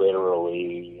was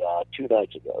literally 2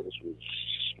 nights ago. This was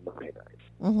Monday night.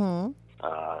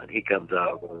 And he comes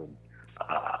over and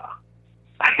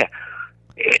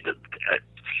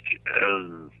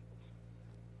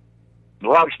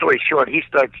long story short, he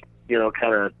starts, you know,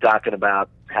 kind of talking about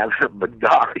having a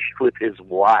menage with his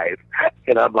wife,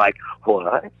 and I'm like,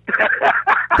 what?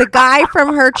 The guy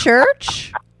from her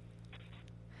church?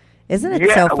 Isn't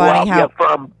it so funny how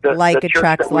from like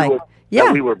attracts like?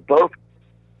 Yeah, we were both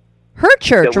her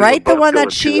church, we right? The one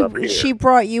that she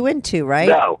brought you into, right?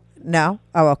 No.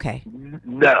 Oh, okay.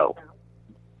 No.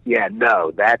 Yeah,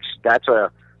 no. That's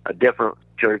a different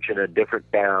church in a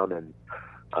different town, and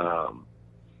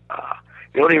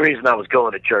the only reason I was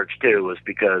going to church too was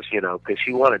because, you know, because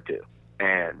she wanted to,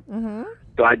 and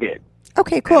so I did.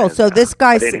 Okay, cool. And, so this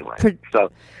guy's anyway,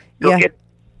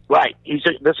 right.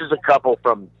 This is a couple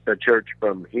from the church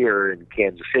from here in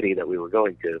Kansas City that we were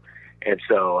going to. And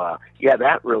so,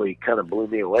 that really kind of blew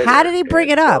me away. How did he bring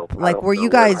it up? Like, were you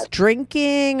guys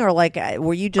drinking, or like,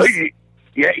 were you just?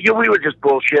 Yeah, we were just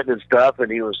bullshitting and stuff.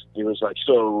 And he was like,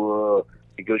 so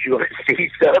he goes, you want to see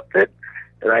something?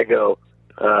 And I go,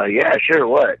 yeah, sure.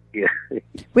 What? Yeah.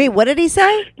 Wait, what did he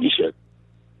say? He said,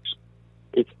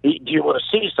 do you want to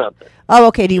see something? Oh,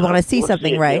 okay. Do you want to see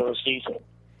something, right? Do you want to see something?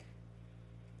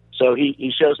 So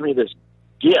he shows me this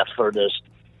GIF or this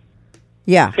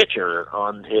picture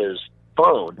on his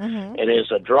phone, and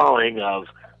it's a drawing of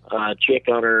a chick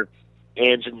on her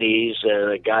hands and knees,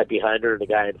 and a guy behind her and a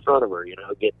guy in front of her, you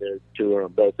know, getting to her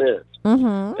on both ends.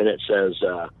 And it says,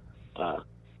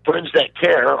 friends that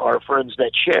care are friends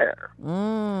that share.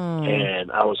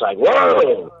 And I was like,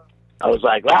 whoa! I was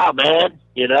like, wow, man,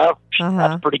 you know,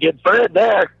 that's a pretty good friend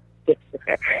there.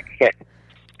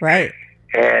 Right.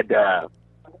 And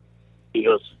he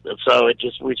goes, so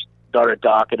we started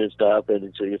talking and stuff,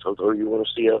 and so he goes, oh, you want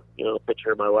to see a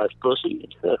picture of my wife's pussy?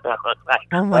 Oh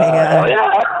my God.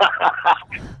 Yeah.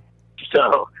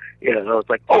 So, I was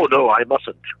like, oh no, I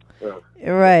mustn't.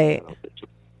 Right.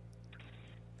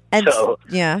 And so,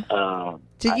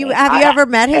 have you ever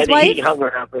met his wife? He hung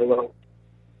around for a little.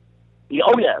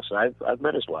 Oh yes, I've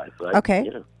met his wife. Okay.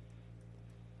 You know.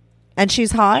 And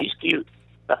she's hot? She's cute.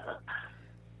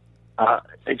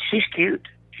 And she's cute.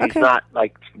 She's not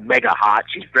like mega hot.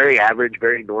 She's very average,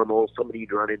 very normal. Somebody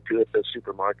you'd run into at the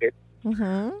supermarket.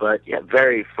 But yeah,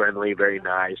 very friendly, very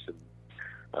nice. And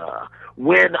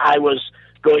when I was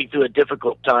going through a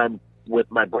difficult time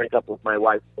with my breakup with my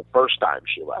wife the first time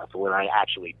she left, when I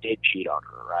actually did cheat on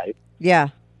her, right? Yeah.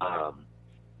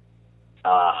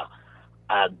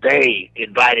 They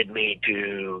invited me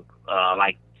to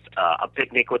a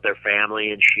picnic with their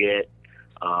family and shit.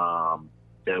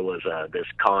 There was this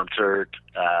concert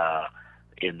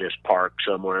in this park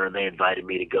somewhere, and they invited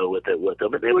me to go with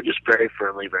them. And they were just very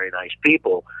friendly, very nice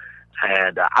people.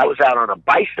 And I was out on a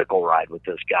bicycle ride with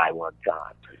this guy one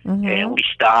time, and we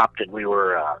stopped and we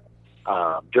were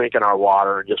drinking our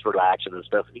water and just relaxing and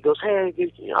stuff. And he goes, "Hey,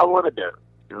 I wanted to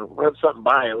run something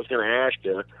by you. I was going to ask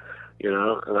you,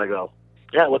 And I go,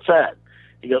 "Yeah, what's that?"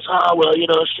 He goes, "Oh, well,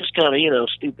 it's just kind of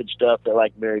stupid stuff that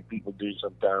like married people do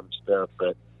sometimes stuff,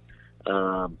 but."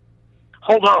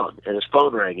 Hold on, and his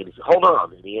phone rang, and he said, "Hold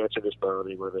on," and he answered his phone,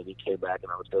 and he came back,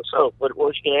 and I was going, "So, what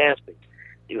was you going to ask me?"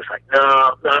 He was like,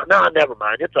 "No, never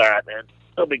mind, it's all right, man,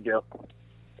 no big deal."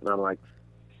 And I'm like,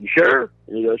 "You sure?"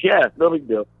 And he goes, "Yeah, no big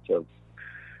deal." So,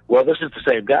 well, this is the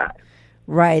same guy.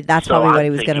 Right. That's So probably what I'm he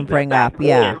was going to thinking bring that up. back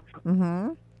Yeah.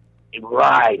 then- Mm-hmm.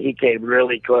 Right. He came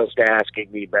really close to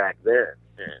asking me back then.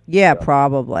 Yeah, So-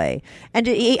 probably. And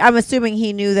I'm assuming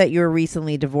he knew that you were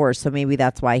recently divorced, so maybe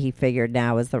that's why he figured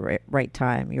now is the right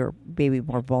time. You're maybe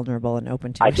more vulnerable and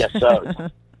open to it. I guess so.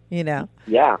 You know.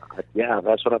 Yeah,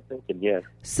 that's what I'm thinking. Yeah.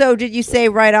 So did you say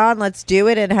right on, let's do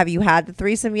it? And have you had the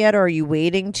threesome yet, or are you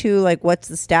waiting to? Like, what's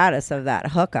the status of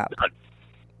that hookup?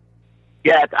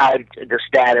 Yeah, the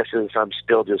status is I'm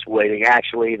still just waiting.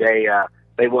 Actually, they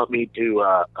want me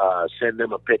to send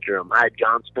them a picture of my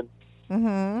Johnston.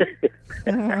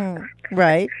 Mm-hmm.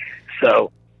 Right.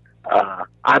 So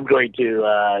I'm going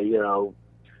to,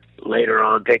 later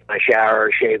on take my shower,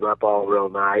 shave up all real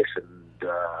nice, and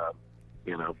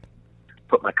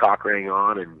put my cock ring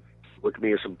on and look at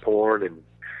me at some porn and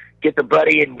get the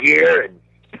buddy in gear and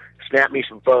snap me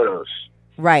some photos.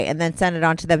 Right, and then send it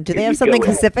on to them. Do they have You something go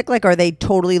ahead. specific? Like, are they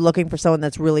totally looking for someone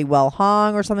that's really well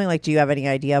hung or something? Like, do you have any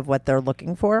idea of what they're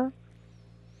looking for?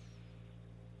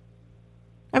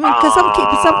 I mean, because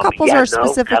some couples yeah, are no,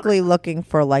 specifically looking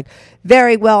for, like,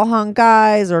 very well hung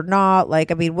guys or not. Like,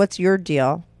 I mean, what's your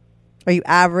deal? Are you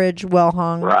average, well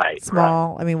hung, Right,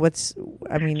 small? right. I mean, I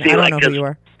See, don't like know who you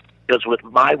are. Because with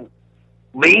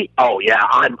me, oh yeah,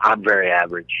 I'm very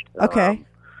average. Okay.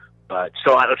 But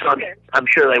I'm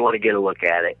sure they want to get a look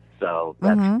at it. So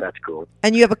that's cool.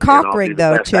 And you have a And cock I'll ring, do the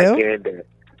though, best I too? can to-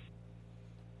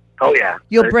 Oh yeah,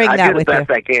 You'll bring I that do with the you.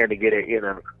 best I can to get it,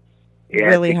 yeah,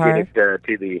 Really to hard. Get it,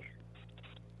 to the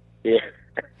yeah.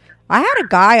 I had a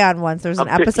guy on once. There's an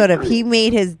I'm episode of 53. he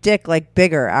made his dick like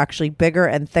bigger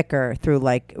and thicker through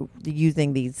like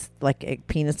using these like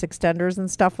penis extenders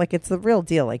and stuff. Like it's the real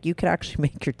deal. Like you could actually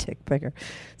make your dick bigger.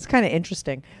 It's kind of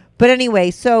interesting. But anyway,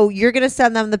 so you're going to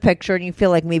send them the picture and you feel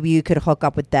like maybe you could hook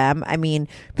up with them. I mean,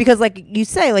 because like you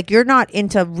say, like you're not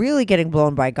into really getting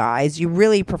blown by guys. You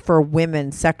really prefer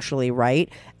women sexually, right?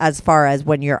 As far as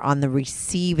when you're on the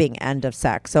receiving end of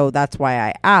sex. So that's why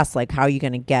I asked, like, how are you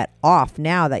going to get off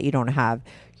now that you don't have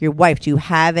your wife? Do you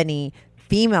have any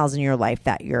females in your life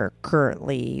that you're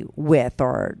currently with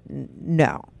or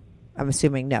no? I'm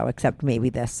assuming no, except maybe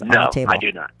this on the No, table. I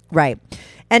do not. Right.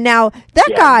 And now that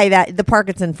Yeah. guy, the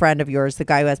Parkinson friend of yours, the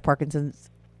guy who has Parkinson's,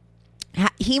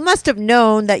 he must have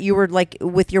known that you were like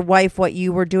with your wife, what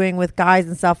you were doing with guys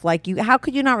and stuff. Like you, how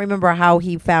could you not remember how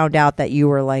he found out that you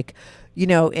were like,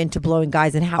 into blowing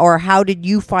guys, and how did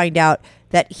you find out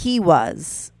that he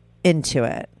was into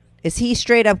it? Is he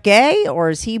straight up gay or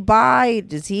is he bi?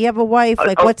 Does he have a wife?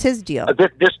 Like, what's his deal? This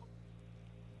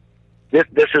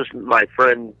is my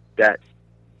friend that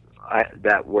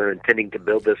we're intending to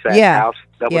build this house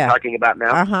that we're talking about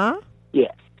now. Uh-huh.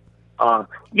 Yeah.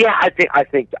 Yeah, I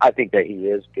think that he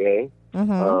is gay.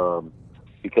 Mm-hmm.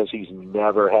 Because he's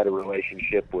never had a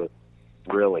relationship with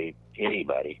really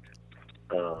anybody.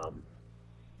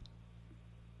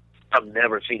 I've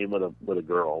never seen him with a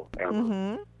girl ever.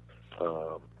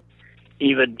 Mm-hmm.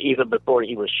 Even before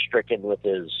he was stricken with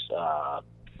his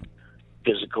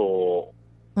physical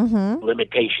Mm-hmm.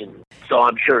 limitation. So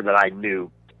I'm sure that I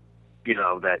knew,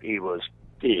 that he was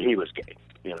gay.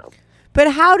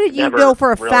 But how did you Never know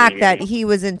for a really fact that any- he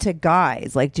was into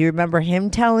guys? Like, do you remember him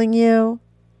telling you?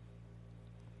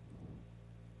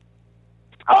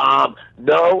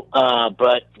 No,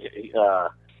 but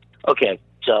okay.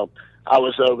 So I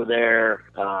was over there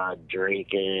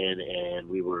drinking, and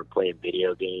we were playing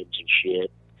video games and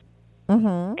shit.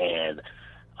 Mm-hmm. And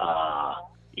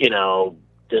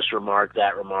this remark,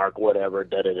 that remark, whatever,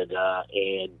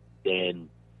 and then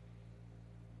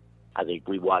I think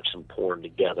we watched some porn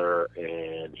together,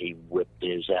 and he whipped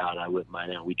his out, I whipped mine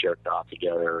out, we jerked off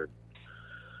together, and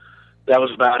that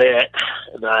was about it.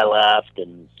 And then I left,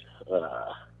 and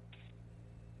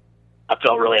I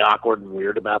felt really awkward and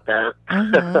weird about that.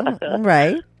 Mm-hmm.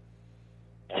 Right.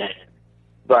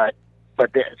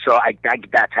 So I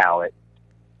that's how it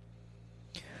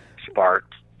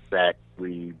sparked that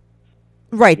we.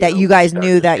 Right, that you guys started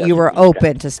knew that you discussing were these guys.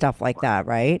 open to stuff like that,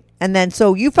 right? And then,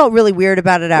 so you felt really weird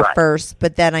about it at Right. first,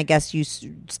 but then I guess you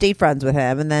stayed friends with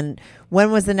him. And then, when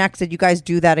was the next? Did you guys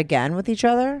do that again with each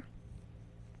other?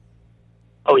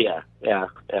 Oh yeah.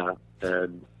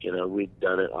 And we'd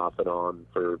done it off and on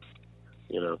for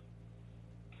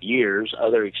years,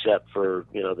 except for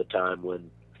the time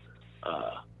when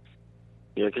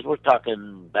because we're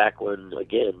talking back when,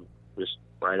 again, just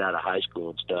right out of high school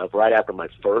and stuff, right after my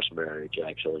first marriage,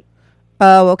 actually.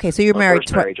 Oh, okay. So you're My married.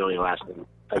 first marriage only lasted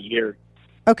a year.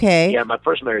 Okay. Yeah, my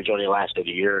first marriage only lasted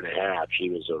a year and a half. She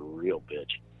was a real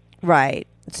bitch. Right.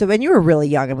 So when you were really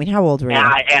young, I mean, how old were you? And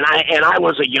I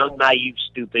was a young, naive,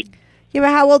 stupid, Yeah, but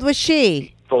how old was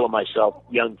she? full of myself,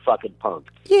 young fucking punk.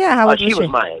 Yeah, how old She was was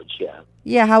she? my age, yeah.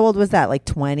 Yeah, how old was that? Like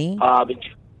 20? I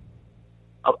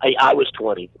was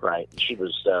 20, right? She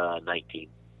was 19.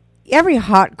 Every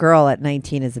hot girl at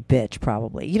 19 is a bitch,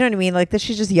 probably. You know what I mean? Like this,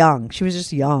 she's just young. She was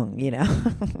just young, you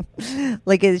know.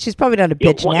 Like she's probably not a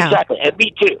bitch now. Exactly, and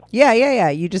me too. Yeah.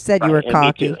 You just said you were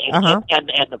cocky. And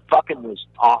the fucking was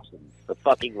awesome. The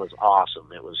fucking was awesome.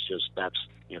 It was just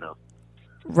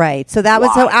Right. So that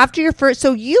was so after your first.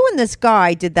 So you and this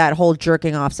guy did that whole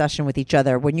jerking off session with each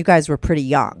other when you guys were pretty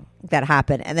young. That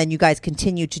happened, and then you guys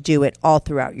continued to do it all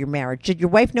throughout your marriage. Did your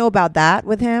wife know about that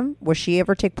with him? Was she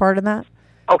ever take part in that?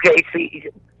 Okay,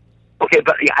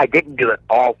 but I didn't do it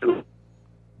all through.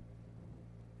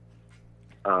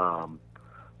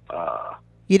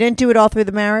 You didn't do it all through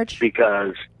the marriage?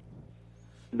 Because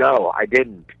no, I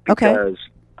didn't. Because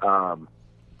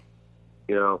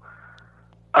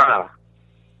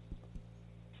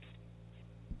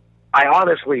I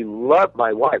honestly love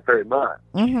my wife very much.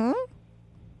 Mm-hmm.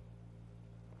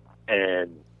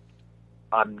 And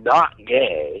I'm not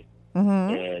gay,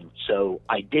 Mm-hmm. and so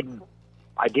I didn't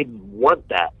want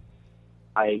that.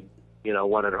 I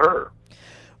wanted her.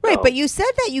 Right, So- but you said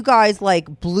that you guys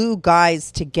like blew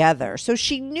guys together. So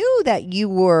she knew that you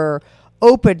were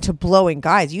open to blowing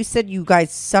guys. You said you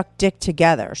guys sucked dick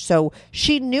together. So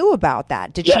she knew about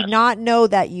that. Did she Yes. not know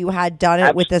that you had done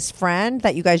it with this friend,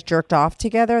 that you guys jerked off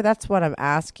together? That's what I'm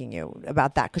asking you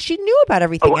about that. Because she knew about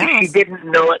everything else. She didn't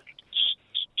know it.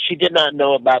 She did not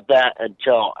know about that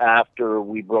until after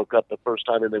we broke up the first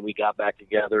time, and then we got back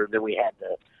together, and then we had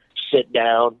to sit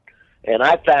down. And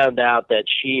I found out that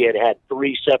she had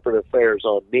 3 separate affairs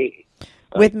on me.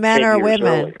 With men 10 or years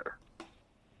women? earlier.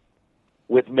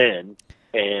 With men.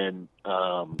 And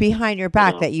Behind your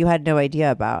back that you had no idea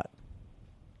about.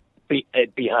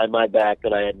 behind my back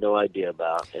that I had no idea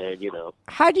about. And,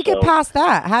 How'd you get past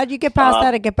that? How'd you get past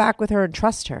that and get back with her and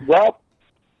trust her? Well,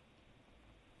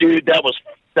 dude, that was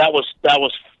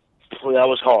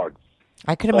hard.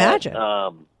 I could imagine.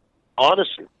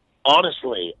 Honestly,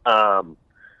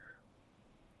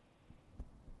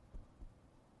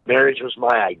 marriage was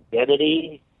my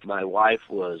identity. My wife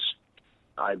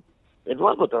I'm in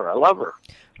love with her. I love her.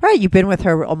 Right, you've been with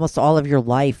her almost all of your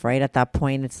life, right? At that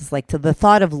point, it's just like the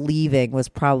thought of leaving was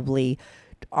probably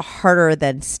harder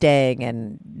than staying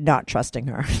and not trusting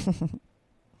her.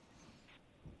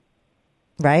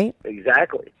 Right?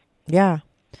 Exactly. Yeah.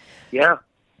 Yeah.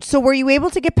 So were you able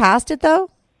to get past it, though?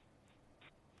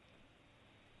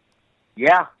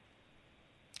 Yeah.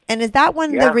 And is that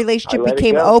when Yeah, the relationship I let it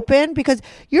became go. open? Because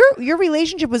your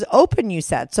relationship was open, you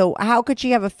said. So how could she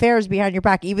have affairs behind your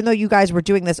back? Even though you guys were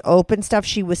doing this open stuff,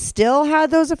 she was still had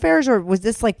those affairs? Or was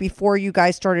this like before you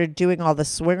guys started doing all the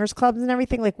swingers clubs and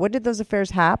everything? Like, when did those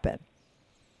affairs happen?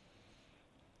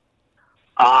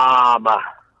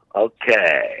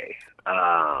 Okay.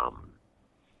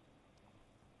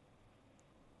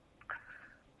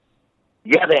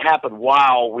 Yeah, they happened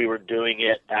while we were doing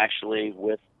it, actually,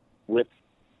 with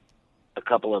a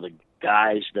couple of the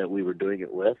guys that we were doing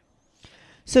it with.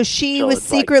 So she So was it's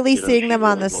like, secretly you know, seeing she them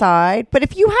on really the was- side. But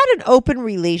if you had an open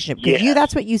relationship, because Yes.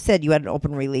 that's what you said, you had an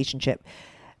open relationship.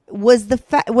 Was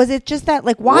it just that,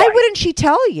 like, why Right. wouldn't she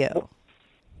tell you?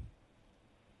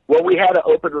 Well, we had an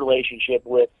open relationship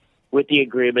with the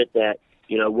agreement that,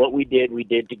 what we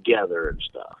did together and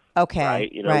stuff. Okay,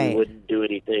 Right? We wouldn't do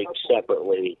anything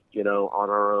separately, on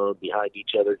our own, behind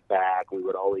each other's back. We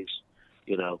would always,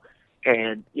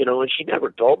 and she never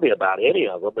told me about any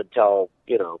of them until,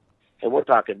 and we're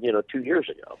talking, 2 years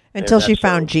ago. Until And she that's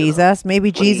found so, Jesus. Maybe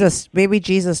when he-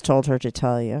 Jesus told her to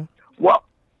tell you. Well,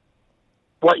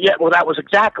 that was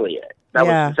exactly it. That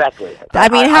Yeah. was exactly it. I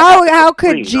mean, how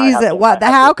could Jesus?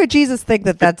 How could Jesus think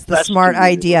that that's the That's smart too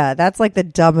easy. idea? That's like the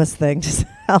dumbest thing to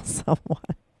tell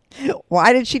someone.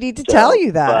 Why did she need to tell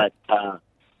you that? But,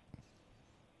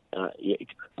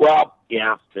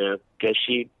 because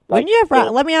she. Wouldn't you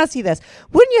have? Let me ask you this: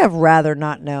 wouldn't you have rather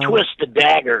not known? Twist the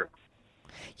dagger.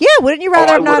 Yeah, wouldn't you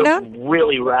rather I have not would have known?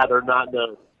 really rather not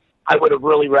known. I would have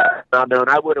really rather not known.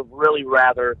 I would have really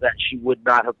rather that she would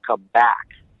not have come back.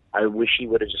 I wish she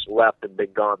would have just left and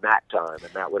been gone that time,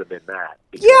 and that would have been that.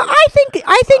 Because, Yeah, I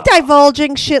think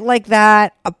divulging shit like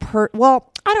that,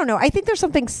 well, I don't know. I think there's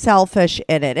something selfish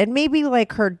in it, and maybe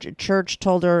like her church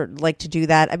told her like to do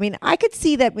that. I mean, I could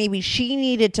see that maybe she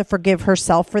needed to forgive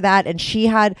herself for that, and she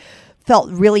had felt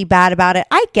really bad about it.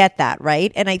 I get that,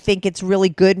 right? And I think it's really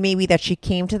good maybe that she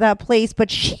came to that place, but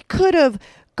she could have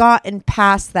gotten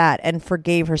past that and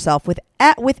forgave herself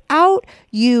without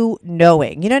you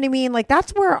knowing. You know what I mean? Like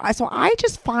that's where so I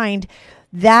just find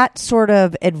that sort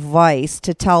of advice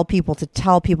to tell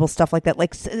people stuff like that,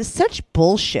 like such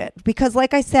bullshit. Because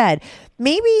like I said,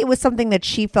 maybe it was something that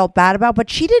she felt bad about, but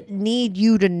she didn't need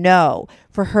you to know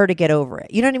for her to get over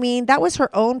it. You know what I mean? That was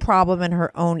her own problem and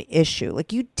her own issue.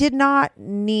 Like, you did not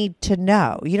need to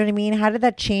know. You know what I mean? How did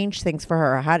that change things for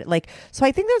her? So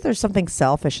I think that there's something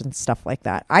selfish and stuff like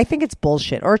that. I think it's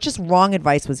bullshit, or it's just wrong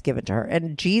advice was given to her.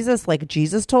 And Jesus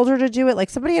told her to do it. Like,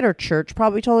 somebody at her church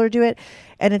probably told her to do it.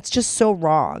 And it's just so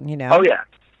wrong, you know? Oh, yeah.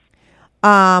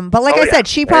 But like I said,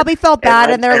 she probably felt bad,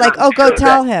 and they're like, "Oh, go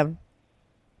tell him."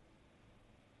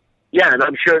 Yeah, and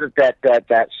I'm sure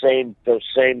those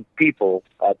same people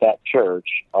at that church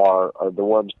are the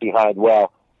ones behind.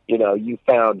 Well, you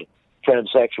found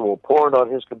transsexual porn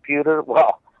on his computer.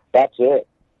 Well, that's it.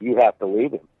 You have to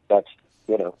leave him. That's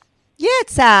Yeah,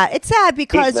 it's sad. It's sad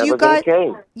because you guys.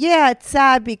 Yeah, it's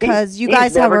sad because you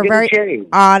guys were very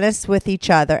honest with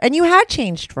each other, and you had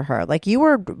changed for her. Like, you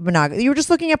were monogamous. You were just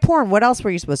looking at porn. What else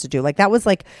were you supposed to do? Like, that was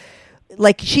like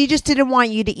she just didn't want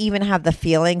you to even have the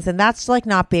feelings, and that's like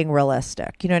not being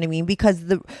realistic. You know what I mean? Because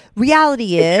the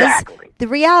reality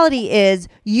is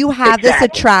you have this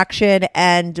attraction,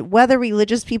 and whether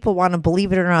religious people want to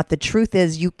believe it or not, the truth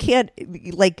is you can't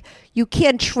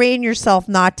train yourself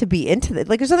not to be into it.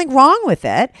 Like, there's nothing wrong with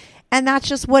it, and that's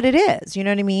just what it is. You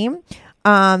know what I mean?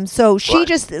 So she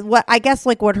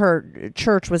what her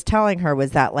church was telling her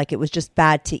was that, like, it was just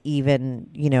bad to even,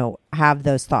 have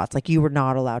those thoughts. Like, you were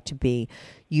not allowed to be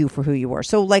you for who you were.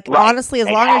 So, like, honestly, as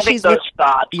long as she's those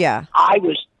thoughts, yeah, I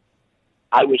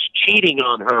was cheating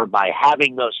on her by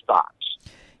having those thoughts.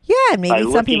 Yeah, and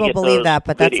maybe some people believe that,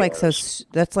 but that's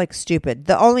like stupid.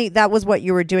 That was what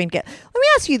you were doing. Let me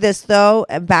ask you this though,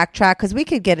 and backtrack, because we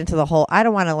could get into the whole. I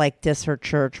don't want to like diss her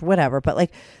church, whatever, but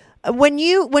like.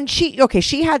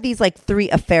 She had these like 3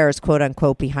 affairs, quote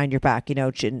unquote, behind your back,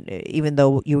 even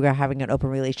though you were having an open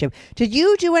relationship. Did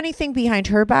you do anything behind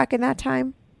her back in that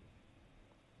time?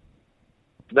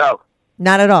 No.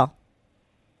 Not at all?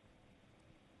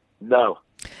 No.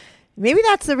 Maybe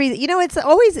that's the reason. It's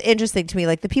always interesting to me,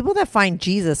 like the people that find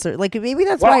Jesus, or like maybe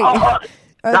that's why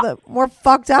are the more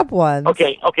fucked up ones.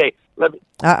 Okay. Let me.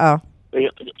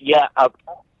 Yeah.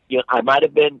 I might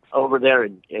have been over there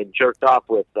and jerked off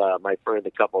with my friend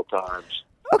a couple of times.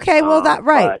 Okay, well,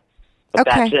 right. But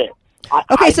okay.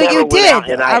 That's it. So you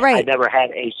did. All right. I never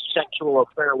had a sexual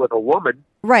affair with a woman.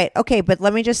 Right. Okay, but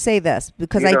let me just say this,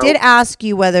 because I did ask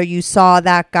you whether you saw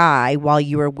that guy while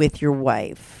you were with your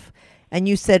wife, and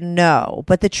you said no.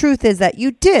 But the truth is that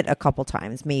you did a couple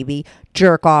times, maybe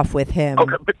jerk off with him.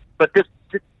 Okay, but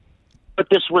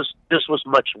this was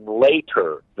much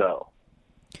later, though.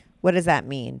 What does that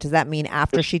mean? Does that mean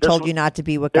after she told you not to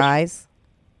be with guys?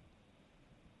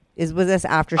 Was this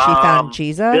after she found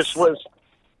Jesus? This was,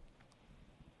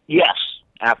 yes,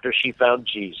 after she found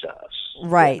Jesus.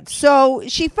 Right. So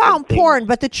she found porn,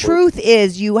 but the truth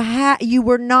is you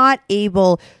were not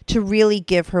able to really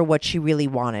give her what she really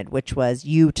wanted, which was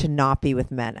you to not be with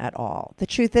men at all. The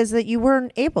truth is that you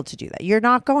weren't able to do that. You're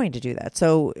not going to do that.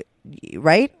 So,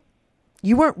 right?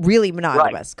 You weren't really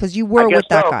monogamous because you were with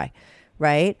that guy,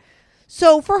 right?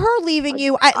 So for her leaving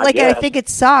you, I think it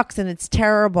sucks and it's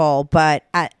terrible, but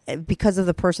because of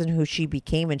the person who she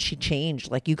became and she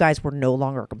changed, like, you guys were no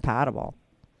longer compatible.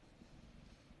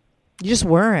 You just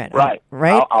weren't. Right.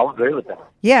 I'll agree with that.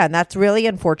 Yeah, and that's really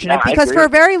unfortunate because for a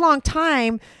very long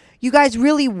time, you guys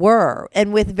really were.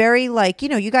 And with very,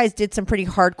 you guys did some pretty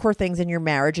hardcore things in your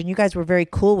marriage, and you guys were very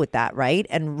cool with that, right?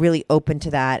 And really open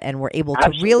to that, and were able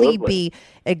to really be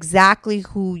exactly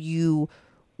who you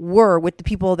were with the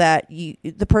people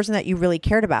the person that you really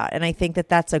cared about. And I think that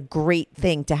that's a great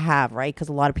thing to have, right? Because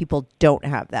a lot of people don't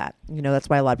have that. That's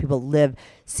why a lot of people live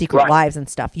secret lives and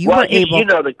stuff. You were able.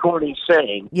 The corny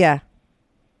saying. Yeah.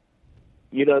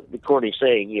 The corny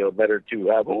saying, better to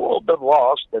have a little bit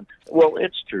lost than, well,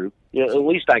 it's true. At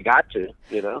least I got to,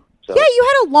 So yeah, you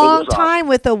had a long time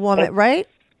with a woman, right?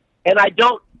 And I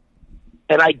don't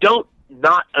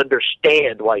not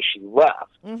understand why she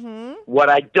left. Mm-hmm. What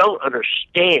I don't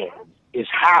understand is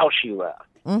how she left.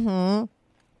 Mm-hmm.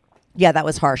 Yeah, that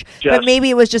was harsh. But maybe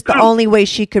it was just the only way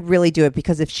she could really do it,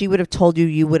 because if she would have told you,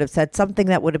 you would have said something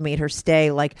that would have made her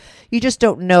stay. Like, you just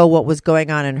don't know what was going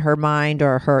on in her mind,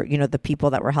 or her, the people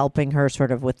that were helping her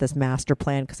sort of with this master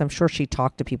plan, because I'm sure she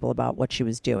talked to people about what she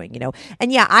was doing,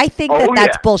 And yeah, I think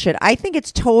that's bullshit. I think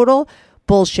it's total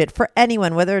bullshit for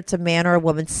anyone, whether it's a man or a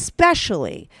woman,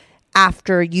 especially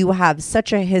after you have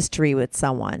such a history with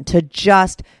someone, to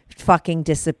just fucking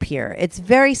disappear. It's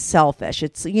very selfish.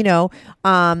 It's, you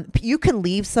can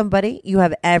leave somebody. You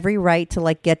have every right to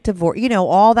like get divorced,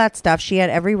 all that stuff. She had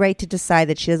every right to decide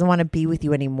that she doesn't want to be with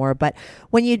you anymore. But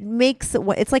when you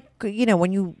it's like,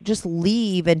 when you just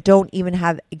leave and don't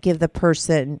even give the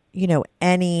person,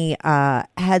 any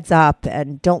heads up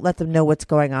and don't let them know what's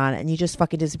going on, and you just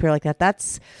fucking disappear like that.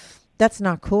 That's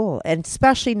not cool. And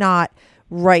especially not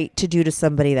right to do to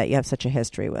somebody that you have such a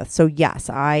history with. So yes,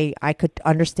 I could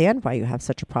understand why you have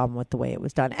such a problem with the way it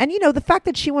was done. And the fact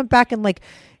that she went back and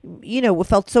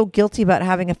felt so guilty about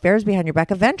having affairs behind your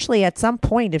back. Eventually, at some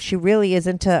point, if she really is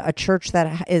into a church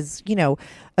that is,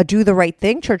 a do the right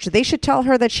thing church, they should tell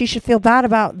her that she should feel bad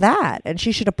about that, and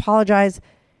she should apologize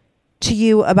to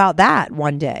you about that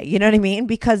one day. You know what I mean?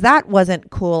 Because that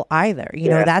wasn't cool either.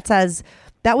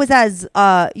 That was as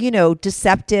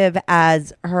deceptive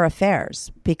as her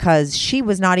affairs, because she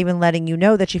was not even letting you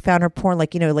know that she found her porn.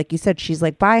 Like you said, she's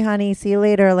like, bye, honey, see you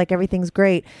later. Like, everything's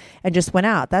great, and just went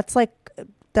out. That's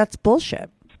bullshit.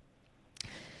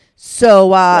 So,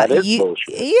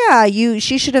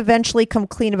 she should eventually come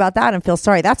clean about that and feel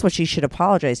sorry. That's what she should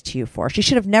apologize to you for. She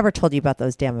should have never told you about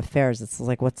those damn affairs. It's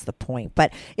like, what's the point?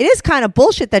 But it is kind of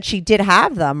bullshit that she did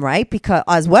have them, right? Because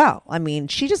as well, I mean,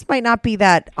 she just might not be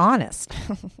that honest.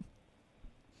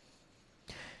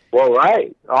 Well,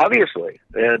 right, obviously,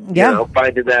 and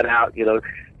finding that out,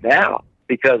 now,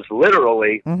 because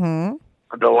literally the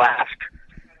last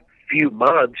few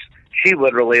months, she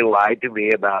literally lied to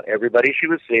me about everybody she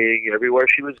was seeing, everywhere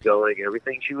she was going,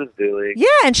 everything she was doing. Yeah,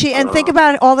 and think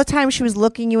about it, all the time she was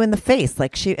looking you in the face,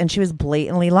 she was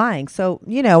blatantly lying. So,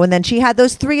 and then she had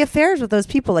those 3 affairs with those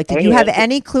people. Like, did you have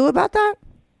any clue about that?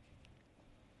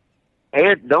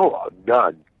 And no,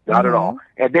 none, not at all.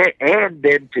 And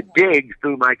then to dig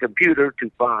through my computer to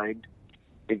find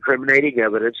incriminating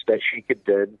evidence that she could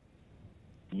then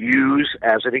use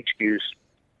as an excuse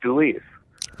to leave.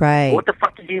 Right. What the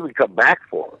fuck did you even come back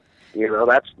for?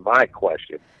 That's my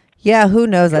question. Yeah, who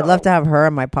knows? I'd love to have her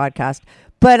on my podcast.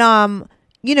 But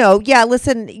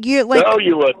listen, you like. No,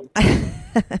 you wouldn't.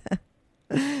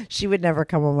 She would never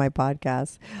come on my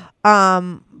podcast.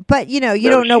 But you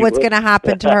don't know what's going to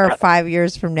happen to her 5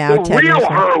 years from now. The 10 real years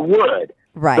from her would.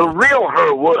 Right. The real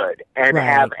her would, and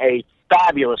have a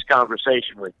fabulous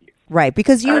conversation with you. Right,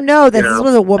 because this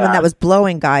was a woman that was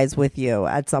blowing guys with you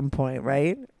at some point,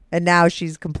 right? And now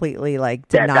she's completely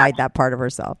denied that part of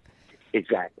herself.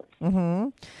 Exactly.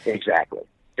 Exactly.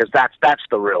 Because that's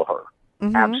the real her.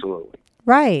 Absolutely.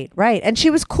 Right. And she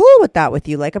was cool with that with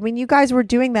you. Like, I mean, you guys were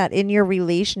doing that in your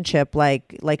relationship.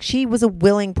 Like she was a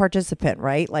willing participant,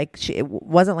 right? Like, it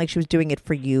wasn't like she was doing it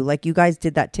for you. Like, you guys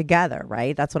did that together,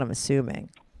 right? That's what I'm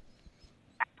assuming.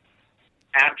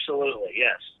 Absolutely,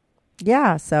 yes.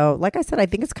 Yeah. So, like I said, I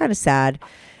think it's kind of sad.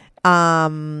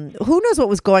 Who knows what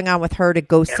was going on with her to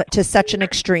go to such an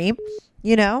extreme,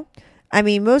 I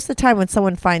mean, most of the time when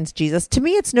someone finds Jesus, to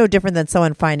me, it's no different than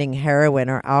someone finding heroin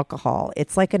or alcohol.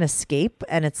 It's like an escape,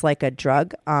 and it's like a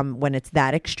drug when it's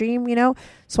that extreme,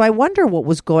 So I wonder what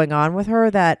was going on with her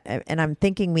and I'm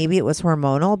thinking maybe it was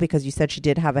hormonal, because you said she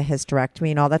did have a hysterectomy,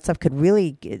 and all that stuff could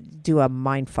really do a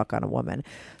mind fuck on a woman.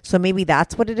 So maybe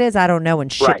that's what it is. I don't know.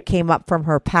 And shit came up from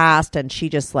her past, and she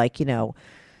just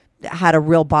had a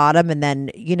real bottom, and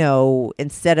then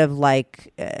instead of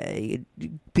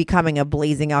becoming a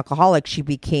blazing alcoholic, she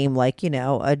became a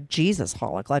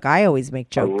Jesus-holic. Like, I always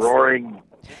make jokes, a roaring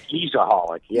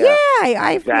Jesus-holic.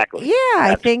 Exactly.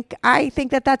 I think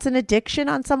that's an addiction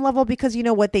on some level, because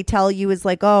what they tell you is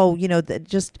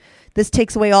just this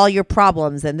takes away all your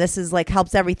problems, and this is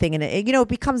helps everything, and it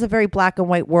becomes a very black and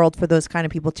white world for those kind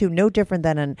of people too. No different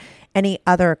than any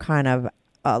other kind of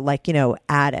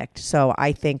addict. So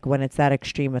I think when it's that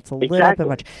extreme, it's a little bit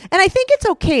much. And I think it's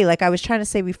okay. Like I was trying to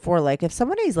say before, if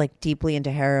somebody's deeply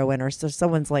into heroin, or so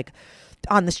someone's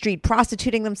on the street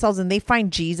prostituting themselves, and they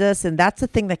find Jesus, and that's the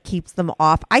thing that keeps them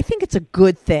off, I think it's a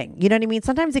good thing. You know what I mean?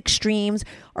 Sometimes extremes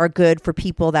are good for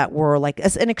people that were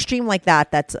an extreme like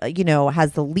that's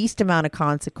has the least amount of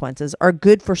consequences, are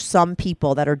good for some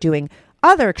people that are doing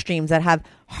other extremes that have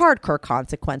hardcore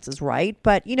consequences, right?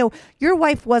 But, your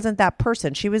wife wasn't that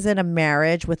person. She was in a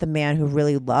marriage with a man who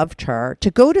really loved her. To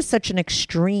go to such an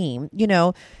extreme,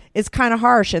 is kind of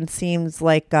harsh, and seems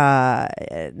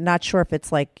not sure if it's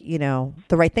the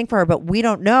right thing for her, but we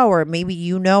don't know, or maybe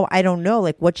I don't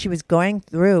know, what she was going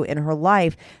through in her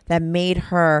life that made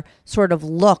her sort of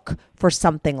look for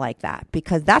something like that,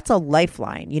 because that's a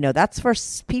lifeline. That's for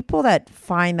people that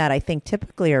find that, I think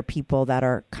typically are people that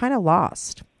are kind of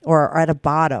lost or are at a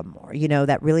bottom, or,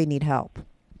 that really need help.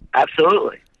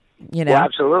 Absolutely. Well,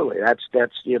 absolutely. That's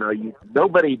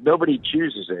nobody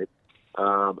chooses it.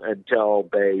 until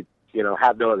they,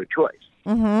 have no other choice.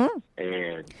 Mm-hmm.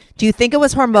 And do you think it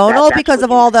was hormonal because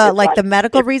of all the the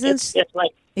medical it's, reasons? It's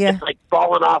like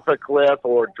falling off a cliff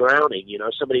or drowning.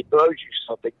 Somebody throws you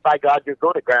something. By God, you're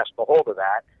going to grasp a hold of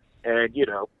that, and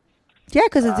Yeah,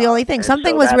 because it's the only thing.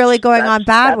 Something so was really going on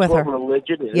bad with her. That's what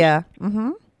religion is. Yeah.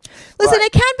 Mm-hmm. Listen, Right.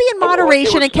 it can be in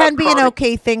moderation. It can be an chronic.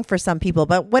 okay thing for some people,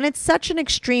 but when it's such an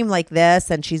extreme like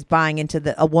this, and she's buying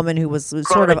into a woman who was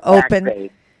sort of Chronic back open. pain.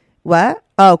 What?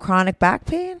 Oh, chronic back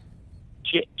pain.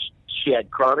 She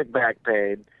had chronic back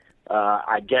pain.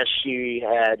 I guess she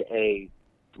had a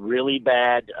really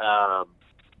bad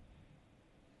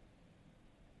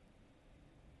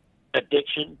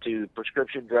addiction to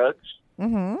prescription drugs,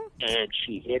 Mm-hmm. and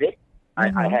she hid it.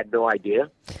 I had no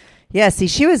idea. Yeah, see,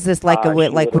 she was just like She we're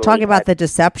talking literally about had- the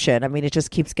deception. I mean, it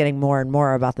just keeps getting more and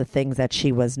more about the things that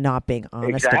she was not being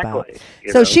honest about.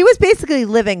 Exactly. So she was basically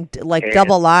living like And-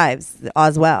 double lives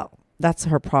as well. That's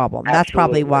her problem. That's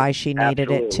probably Absolutely. why she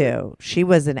needed it Absolutely. too. She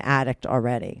was an addict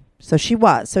already. So she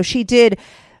was. So she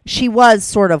was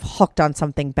sort of hooked on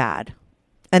something bad.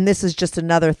 And this is just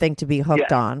another thing to be hooked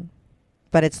Yeah. on.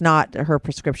 But it's not her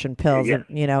prescription pills. Yeah.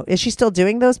 And, is she still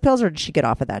doing those pills, or did she get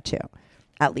off of that too?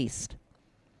 At least.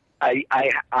 I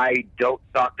don't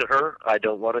talk to her. I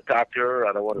don't want to talk to her.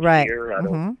 I don't want to Right. see her. I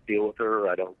don't deal with her.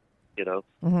 I don't,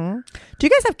 Mm-hmm. Do you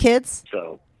guys have kids?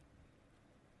 So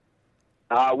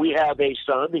we have a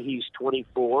son. He's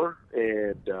 24,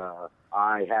 and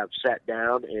I have sat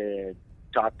down and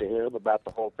talked to him about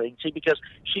the whole thing. See, because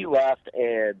she left,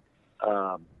 and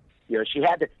she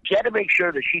had to make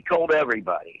sure that she told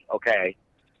everybody, okay,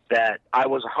 that I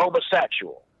was a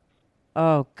homosexual,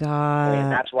 Oh, God.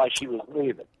 and that's why she was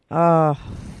leaving. Oh,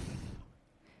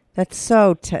 that's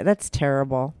that's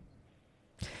terrible.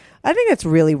 I think that's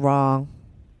really wrong.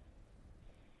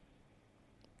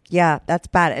 Yeah, that's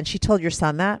bad. And she told your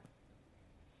son that?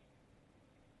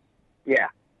 Yeah.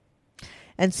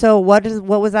 And so what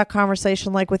was that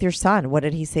conversation like with your son? What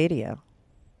did he say to you?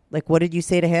 Like, what did you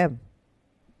say to him?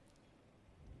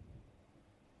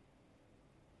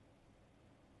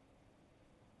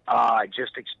 I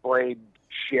just explained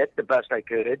shit the best I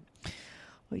could.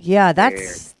 Yeah,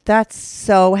 that's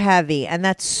so heavy, and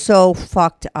that's so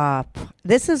fucked up.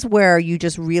 This is where you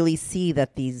just really see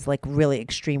that these like really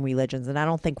extreme religions, and I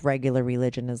don't think regular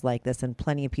religion is like this, and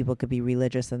plenty of people could be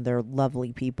religious and they're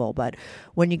lovely people, but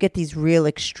when you get these real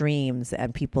extremes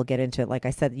and people get into it, like I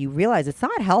said, you realize it's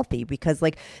not healthy, because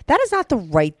like that is not the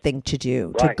right thing to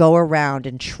do, to Right. go around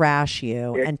and trash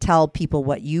you and tell people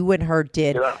what you and her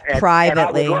did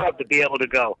privately. And I would love to be able to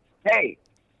go, hey,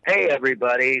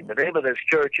 everybody, the name of this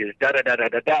church is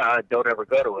da-da-da-da-da-da, don't ever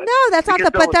go to it. No, that's not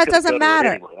Because the, no but one's that gonna doesn't go to it matter.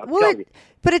 anyway, I'm Well, telling you.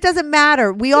 but it doesn't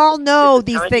matter. We all know It's a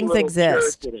these tiny things little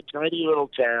exist. church in a tiny little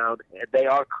town, and they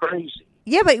are crazy.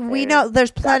 Yeah, but we And know there's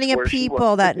plenty that's of where she people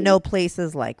wants to that be. know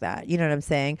places like that. You know what I'm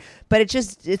saying? But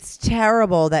it's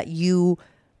terrible that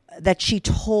she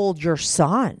told your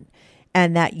son,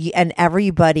 and that and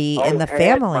everybody in the and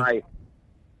family.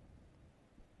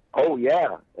 Oh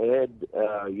yeah, and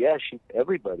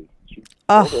everybody. She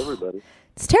Oh. told everybody.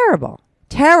 It's terrible.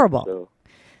 Terrible. So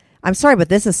I'm sorry, but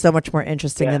this is so much more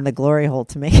interesting Yeah. than the glory hole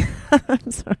to me. I'm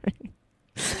sorry.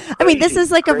 I mean, this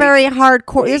is like a Crazy. very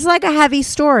hardcore. Crazy. It's like a heavy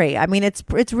story. I mean, it's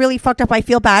really fucked up. I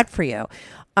feel bad for you.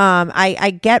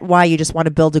 I get why you just want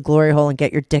to build a glory hole and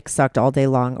get your dick sucked all day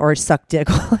long, or suck dick,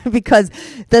 because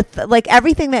like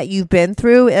everything that you've been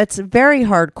through, it's very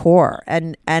hardcore.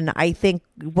 And I think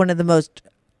one of the most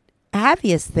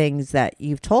heaviest things that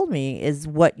you've told me is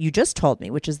what you just told me,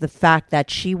 which is the fact that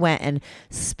she went and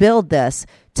spilled this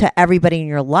to everybody in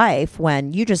your life,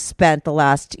 when you just spent the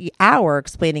last hour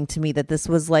explaining to me that this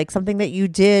was like something that you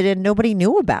did and nobody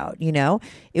knew about.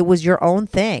 It was your own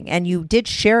thing, and you did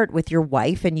share it with your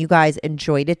wife, and you guys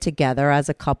enjoyed it together as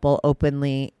a couple,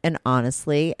 openly and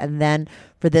honestly. And then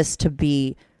for this to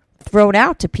be thrown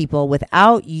out to people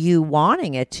without you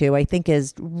wanting it to, I think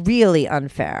is really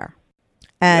unfair.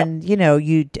 And,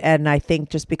 and I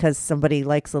think just because somebody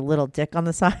likes a little dick on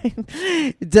the side,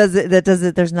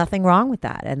 there's nothing wrong with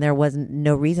that. And there wasn't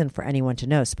no reason for anyone to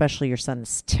know, especially your son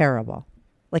is terrible,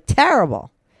 like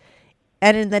terrible.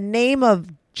 And in the name of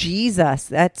Jesus,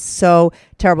 that's so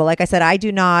terrible. Like I said, I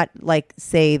do not like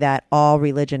say that all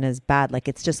religion is bad. Like,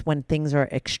 it's just when things are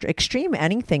extreme,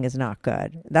 anything is not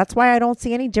good. That's why I don't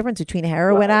see any difference between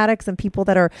heroin addicts and people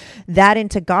that are that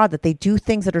into God, that they do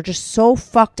things that are just so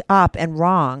fucked up and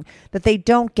wrong that they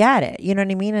don't get it. You know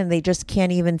what I mean? And they just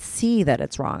can't even see that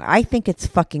it's wrong. I think it's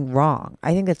fucking wrong.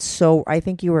 I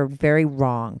think you were very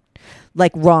wrong,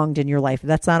 like wronged in your life.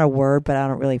 That's not a word, but I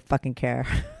don't really fucking care.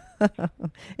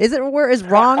 Is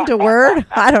wrong to word?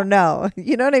 I don't know.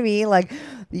 You know what I mean? Like,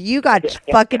 you got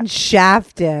fucking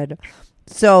shafted.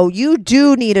 So you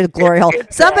do need a glory hole.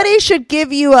 Somebody should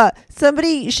give you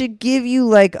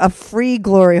like a free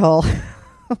glory hole.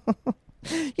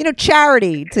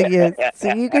 Charity to you.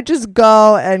 So you could just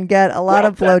go and get a lot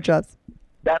of blowjobs.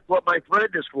 That's what my friend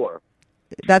is for.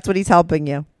 That's what he's helping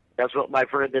you. That's what my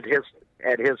friend at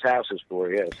his house is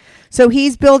for, yes. So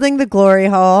he's building the glory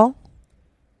hole.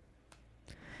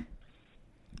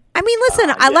 I mean, listen,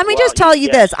 let me just tell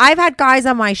you this. I've had guys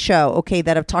on my show, okay,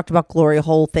 that have talked about glory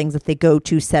hole things that they go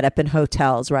to set up in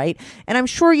hotels, right? And I'm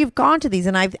sure you've gone to these,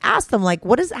 and I've asked them, like,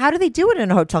 how do they do it in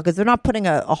a hotel? Because they're not putting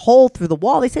a hole through the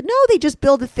wall. They said, no, they just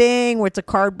build a thing where it's a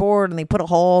cardboard and they put a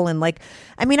hole. And like,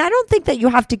 I mean, I don't think that you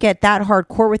have to get that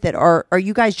hardcore with it. Or are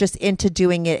you guys just into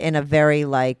doing it in a very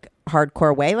like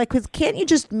hardcore way? Like, because can't you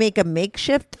just make a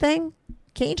makeshift thing?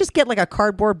 Can't you just get like a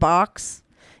cardboard box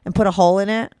and put a hole in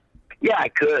it? Yeah, I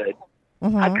could.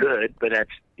 Mm-hmm. I could, but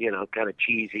that's kind of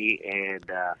cheesy, and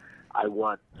I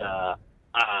want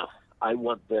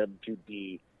them to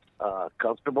be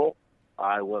comfortable.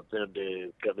 I want them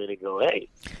to come in and go, hey.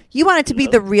 You want it to be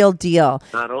the real deal.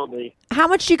 Not only. How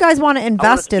much do you guys want to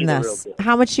invest in the this? real deal.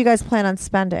 How much do you guys plan on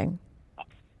spending?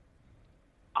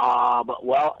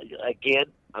 Well, again,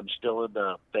 I'm still in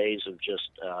the phase of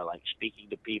just like speaking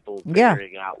to people,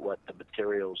 figuring out what the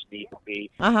materials need to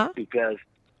be, because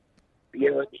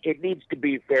it needs to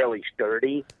be fairly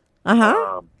sturdy.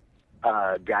 Guys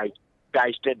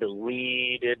tend to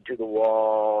lean into the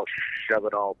wall, shove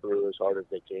it all through as hard as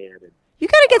they can. And, you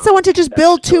got to get someone to just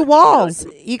build two walls.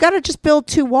 You got to just build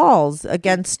two walls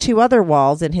against two other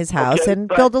walls in his house and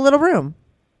build a little room.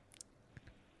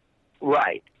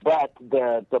 Right. But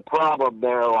the problem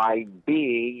there might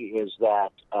be is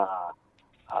that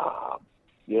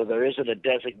there isn't a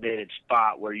designated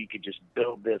spot where you could just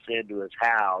build this into his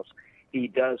house. He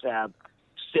does have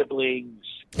siblings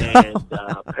and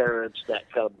parents that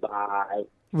come by.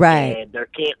 Right. And there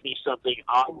can't be something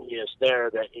obvious there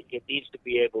that it needs to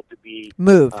be able to be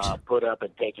moved, put up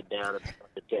and taken down and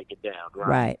taken down.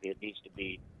 Right. It needs to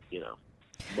be,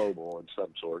 mobile in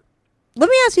some sort. Let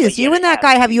me ask you this. You and that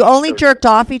guy, have you only jerked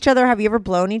off each other? Have you ever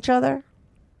blown each other?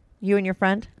 You and your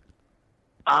friend?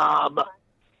 I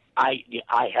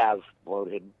have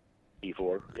blown him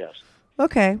before, yes.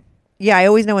 Okay. Yeah, I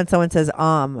always know when someone says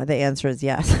the answer is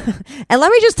yes. And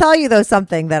let me just tell you, though,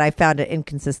 something that I found an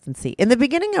inconsistency. In the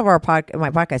beginning of my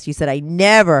podcast, you said I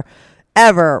never,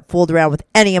 ever fooled around with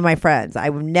any of my friends.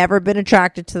 I've never been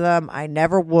attracted to them. I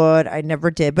never would. I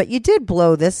never did. But you did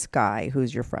blow this guy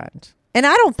who's your friend. And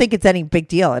I don't think it's any big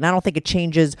deal. And I don't think it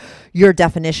changes your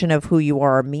definition of who you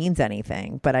are or means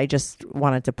anything. But I just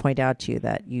wanted to point out to you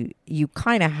that you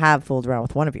kind of have fooled around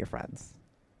with one of your friends.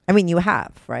 I mean, you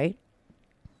have, right?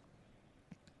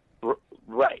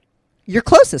 Right. Your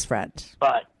closest friend.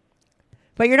 But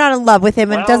you're not in love with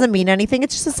him, and it doesn't mean anything.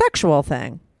 It's just a sexual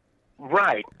thing.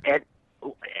 Right. And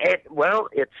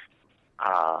it's,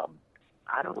 I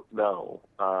don't know.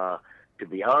 To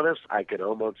be honest, I could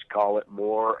almost call it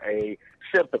more a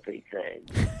sympathy thing.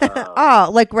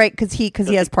 Because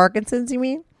he has Parkinson's, you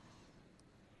mean?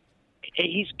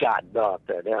 He's got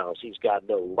nothing else. He's got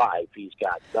no life. He's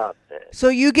got nothing. So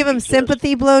you give him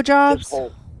sympathy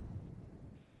blowjobs?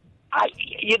 I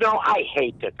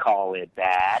hate to call it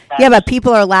that. Yeah, but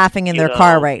people are laughing in their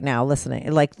car right now listening.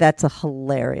 Like, that's a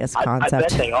hilarious concept. I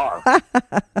bet they are.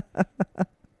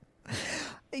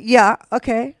 Yeah,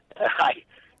 okay.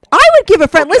 I would give a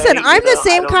friend. Listen, I'm the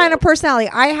same kind of personality.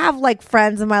 I have like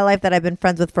friends in my life that I've been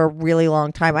friends with for a really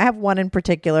long time. I have one in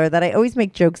particular that I always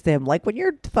make jokes to him. Like, when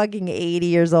you're fucking 80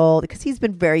 years old, because he's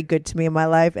been very good to me in my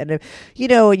life. And, and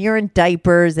you're in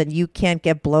diapers and you can't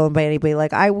get blown by anybody,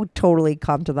 like, I would totally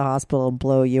come to the hospital and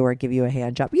blow you or give you a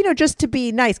hand job, just to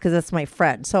be nice because that's my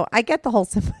friend. So I get the whole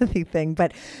sympathy thing.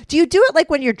 But do you do it like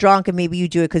when you're drunk, and maybe you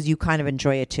do it because you kind of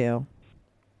enjoy it too?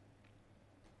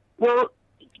 Well,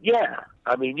 yeah.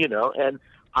 I mean, and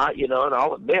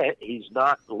I'll admit he's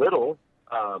not little.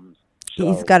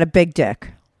 He's got a big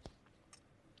dick.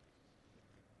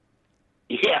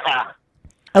 Yeah.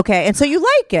 Okay, and so you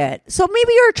like it. So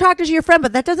maybe you're attracted to your friend,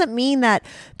 but that doesn't mean that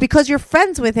because you're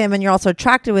friends with him and you're also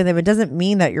attracted with him, it doesn't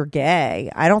mean that you're gay.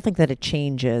 I don't think that it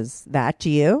changes that. Do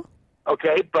you?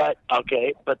 Okay, but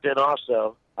then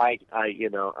also I'm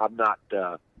not.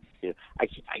 I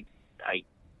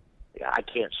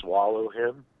can't swallow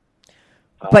him.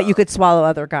 But you could swallow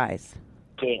other guys.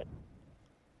 Can't.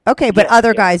 Okay, but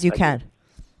other guys you can.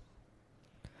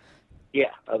 Yeah,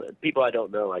 people I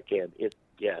don't know I can.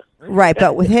 Yes. Right,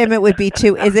 but with him it would be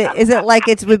too. Is it like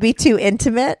it would be too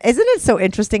intimate? Isn't it so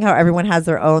interesting how everyone has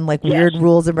their own like weird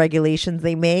rules and regulations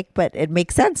they make, but it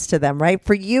makes sense to them, right?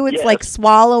 For you, it's like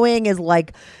swallowing is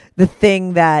like the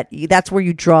thing that's where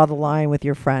you draw the line with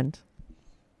your friend.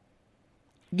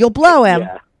 You'll blow him,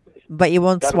 but you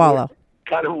won't swallow.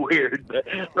 Kind of weird, but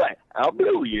right. I'll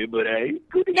blow you, but hey.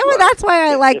 No, that's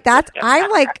why I like that. I'm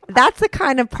like, that's the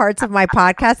kind of parts of my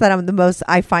podcast that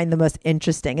I find the most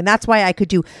interesting. And that's why I could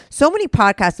do so many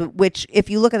podcasts, which if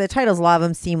you look at the titles, a lot of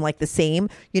them seem like the same.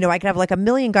 You know, I could have like a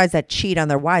million guys that cheat on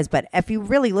their wives, but if you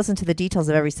really listen to the details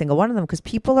of every single one of them, because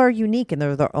people are unique and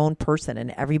they're their own person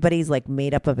and everybody's like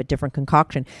made up of a different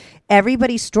concoction.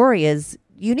 Everybody's story is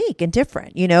unique and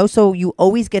different, you know? So you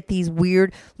always get these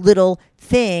weird little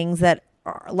things that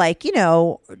are like, you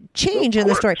know, change in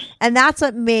the story. And that's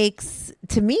what makes,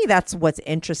 to me, that's what's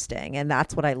interesting. And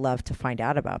that's what I love to find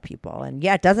out about people. And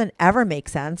yeah, it doesn't ever make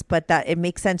sense, but that it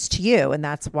makes sense to you. And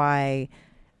that's why,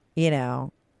 you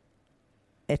know,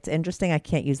 it's interesting. I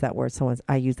can't use that word.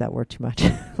 I use that word too much.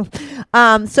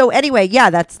 So anyway,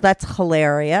 yeah, that's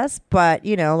hilarious. But,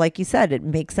 you know, like you said, it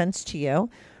makes sense to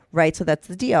you. Right. So that's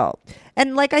the deal.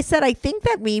 And like I said, I think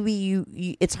that maybe you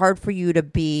it's hard for you to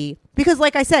be, because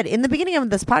like I said, in the beginning of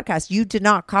this podcast, you did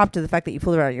not cop to the fact that you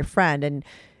fooled around your friend. And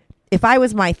if I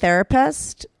was my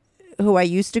therapist, who I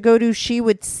used to go to, she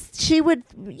would,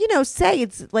 you know, say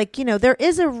it's like, you know, there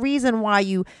is a reason why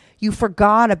you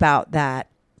forgot about that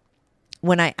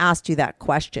when I asked you that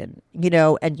question, you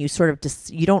know, and you sort of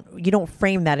just, you don't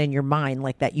frame that in your mind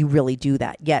like that you really do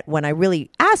that. Yet when I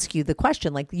really ask you the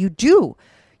question, like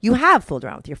you have fooled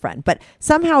around with your friend, but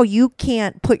somehow you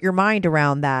can't put your mind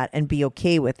around that and be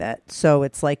okay with it. So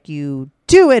it's like you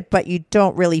do it, but you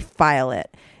don't really file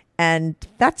it. And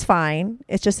that's fine.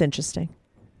 It's just interesting.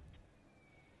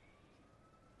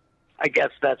 I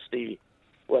guess that's the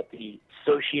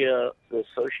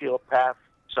sociopath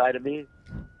side of me.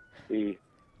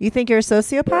 You think you're a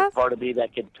sociopath? Part of me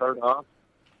that can turn off.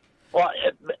 Well,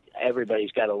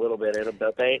 everybody's got a little bit in them,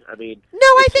 don't they? I mean, no,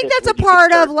 I think that's a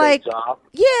part of like,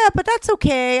 yeah, but that's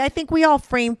okay. I think we all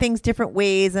frame things different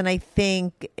ways. And I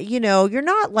think, you know, you're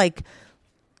not like,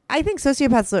 I think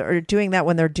sociopaths are doing that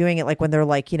when they're doing it, like when they're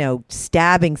like, you know,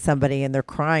 stabbing somebody and they're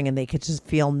crying and they could just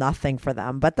feel nothing for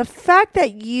them. But the fact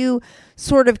that you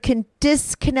sort of can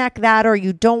disconnect that or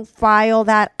you don't file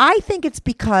that, I think it's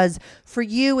because for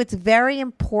you, it's very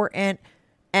important.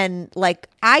 And like,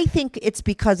 I think it's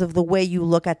because of the way you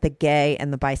look at the gay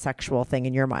and the bisexual thing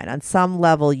in your mind. On some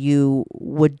level, you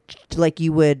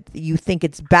think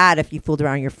it's bad if you fooled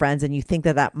around your friends and you think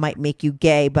that might make you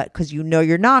gay, but because you know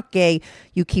you're not gay,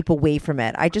 you keep away from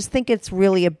it. I just think it's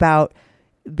really about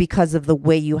because of the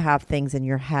way you have things in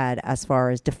your head as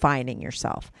far as defining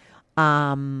yourself.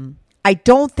 I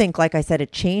don't think, like I said,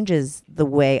 it changes the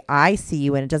way I see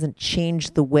you and it doesn't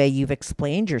change the way you've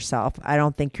explained yourself. I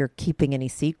don't think you're keeping any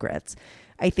secrets.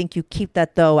 I think you keep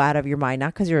that, though, out of your mind,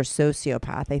 not because you're a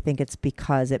sociopath. I think it's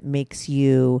because it makes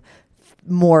you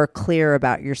more clear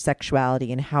about your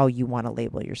sexuality and how you want to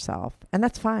label yourself. And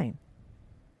that's fine.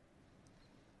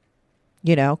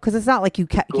 You know, because it's not like you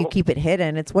keep it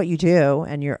hidden. It's what you do.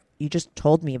 And you just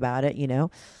told me about it, you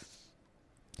know.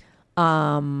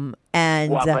 But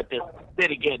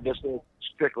then again, this is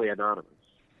strictly anonymous.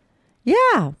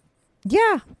 Yeah,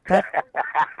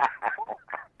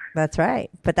 that's right.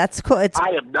 But that's cool. I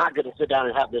am not going to sit down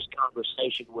and have this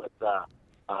conversation with,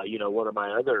 one of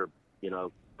my other,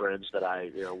 friends that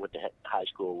I, went to high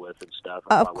school with and stuff.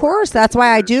 Of course, that's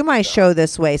why I do my show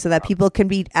this way, so that people can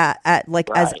be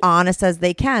as honest as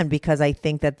they can, because I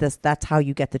think that that's how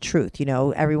you get the truth. You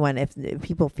know, everyone, if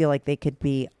people feel like they could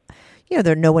be,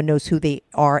 no one knows who they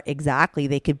are exactly.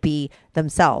 They could be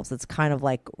themselves. It's kind of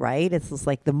like, right? It's just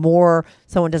like the more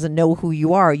someone doesn't know who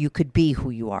you are, you could be who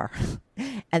you are.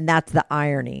 And that's the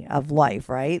irony of life,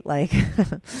 right? Like,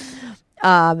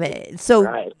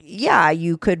 yeah,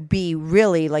 you could be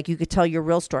really like, you could tell your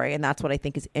real story. And that's what I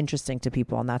think is interesting to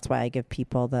people. And that's why I give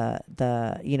people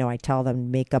I tell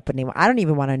them, make up a name. I don't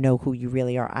even want to know who you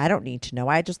really are. I don't need to know.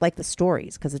 I just like the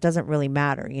stories because it doesn't really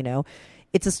matter,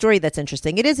 It's a story that's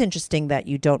interesting. It is interesting that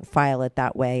you don't file it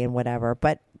that way and whatever,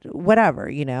 but whatever,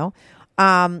 Good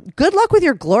luck with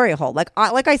your glory hole.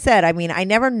 Like I said, I mean, I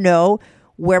never know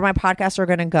where my podcasts are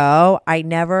going to go. I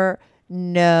never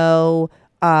know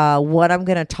what I'm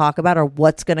going to talk about or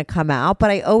what's going to come out, but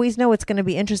I always know it's going to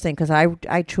be interesting because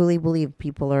I truly believe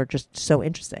people are just so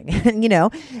interesting,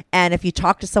 and if you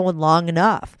talk to someone long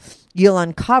enough, you'll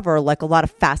uncover like a lot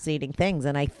of fascinating things.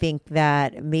 And I think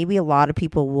that maybe a lot of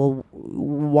people will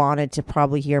wanted to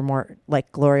probably hear more like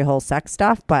glory hole sex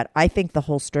stuff, but I think the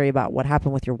whole story about what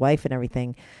happened with your wife and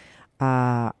everything,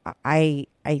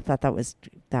 I thought that was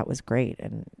great,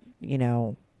 and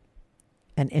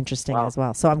and interesting as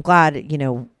well. So I'm glad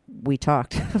we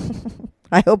talked.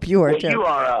 I hope you are too. You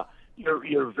are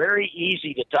you're very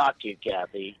easy to talk to,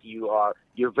 Kathy.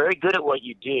 You're very good at what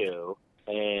you do,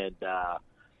 and I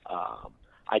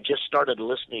just started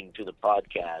listening to the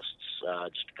podcasts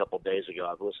just a couple of days ago.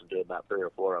 I've listened to about 3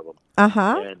 or 4 of them. And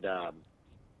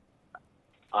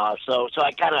so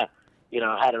I kind of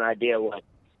had an idea what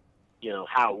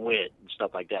how it went and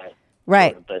stuff like that.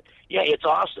 Right. But yeah, it's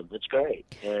awesome. It's great.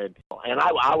 And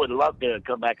I would love to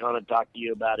come back on and talk to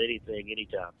you about anything,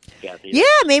 anytime, Kathy. Yeah,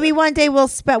 maybe one day we'll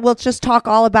just talk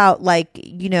all about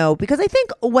because I think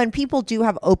when people do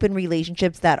have open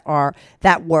relationships that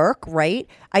work, right?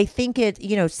 I think it,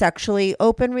 sexually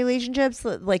open relationships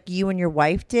like you and your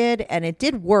wife did, and it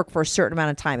did work for a certain amount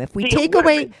of time. If we take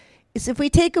away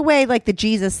like the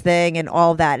Jesus thing and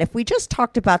all that, if we just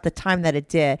talked about the time that it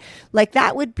did, like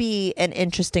that would be an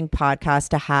interesting podcast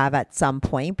to have at some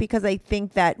point, because I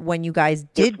think that when you guys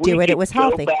did do it, it was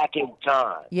healthy. Go back in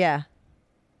time. Yeah.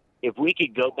 If we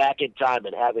could go back in time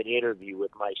and have an interview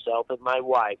with myself and my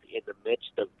wife in the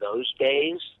midst of those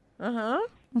days,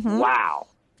 wow.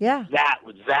 Yeah. That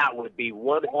would be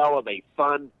one hell of a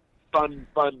fun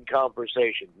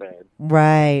conversation, man.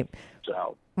 Right.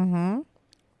 So.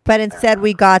 But instead,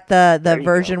 we got the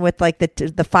version with like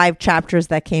the 5 chapters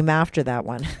that came after that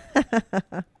one.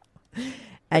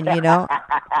 And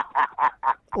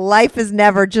life is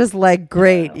never just like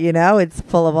great, it's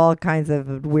full of all kinds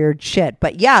of weird shit.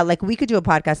 But yeah, like we could do a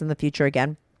podcast in the future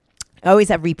again. I always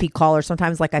have repeat callers.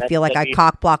 Sometimes I feel like I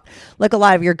cock block like a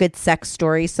lot of your good sex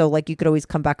stories. So like you could always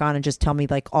come back on and just tell me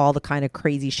like all the kind of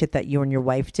crazy shit that you and your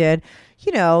wife did.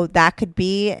 That could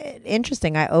be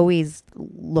interesting. I always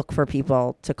look for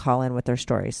people to call in with their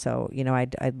stories. So,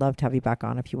 I'd love to have you back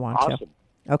on if you want to.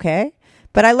 Okay.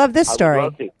 But I love this story. I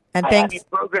would love to. And thanks. I have you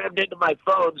programmed into my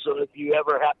phone, so if you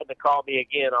ever happen to call me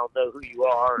again, I'll know who you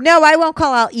are. No, I won't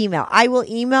call. I'll email. I will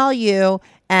email you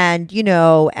and,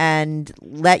 and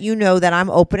let you know that I'm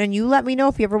open, and you let me know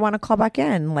if you ever want to call back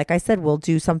in. Like I said, we'll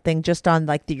do something just on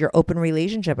like your open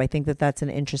relationship. I think that that's an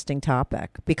interesting topic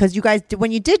because you guys,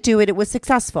 when you did do it, it was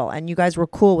successful and you guys were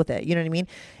cool with it. You know what I mean?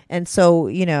 And so,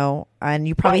 and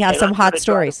you probably have some hot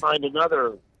stories. I'm going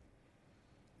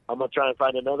to try and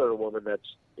find another woman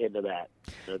that's into that.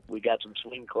 We got some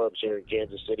swing clubs here in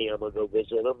Kansas City. I'm going to go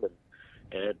visit them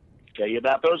and tell you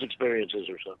about those experiences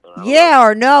or something. Yeah,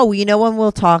 or no. When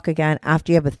we'll talk again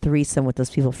after you have a threesome with those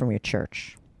people from your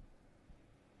church.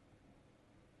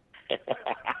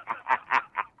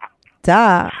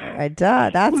 Duh.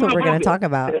 That's what we're going to talk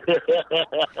about.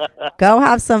 Go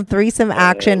have some threesome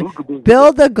action.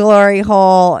 Build the glory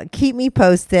hole. Keep me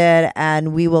posted,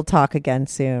 and we will talk again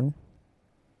soon.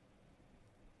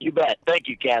 You bet. Thank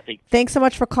you, Kathy. Thanks so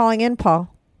much for calling in,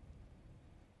 Paul.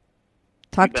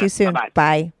 Talk to you soon.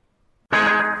 Bye-bye.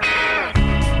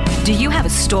 Bye. Do you have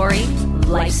a story,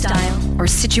 lifestyle, or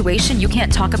situation you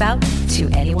can't talk about to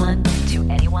anyone?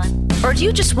 Or do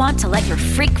you just want to let your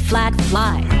freak flag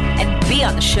fly and be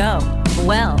on the show?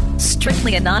 Well,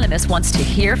 Strictly Anonymous wants to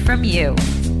hear from you.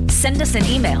 Send us an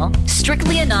email,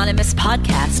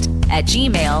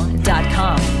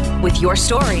 strictlyanonymouspodcast@gmail.com with your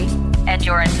story and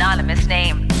your anonymous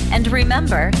name. And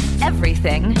remember,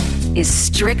 everything is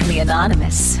strictly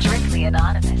anonymous. Strictly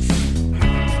Anonymous.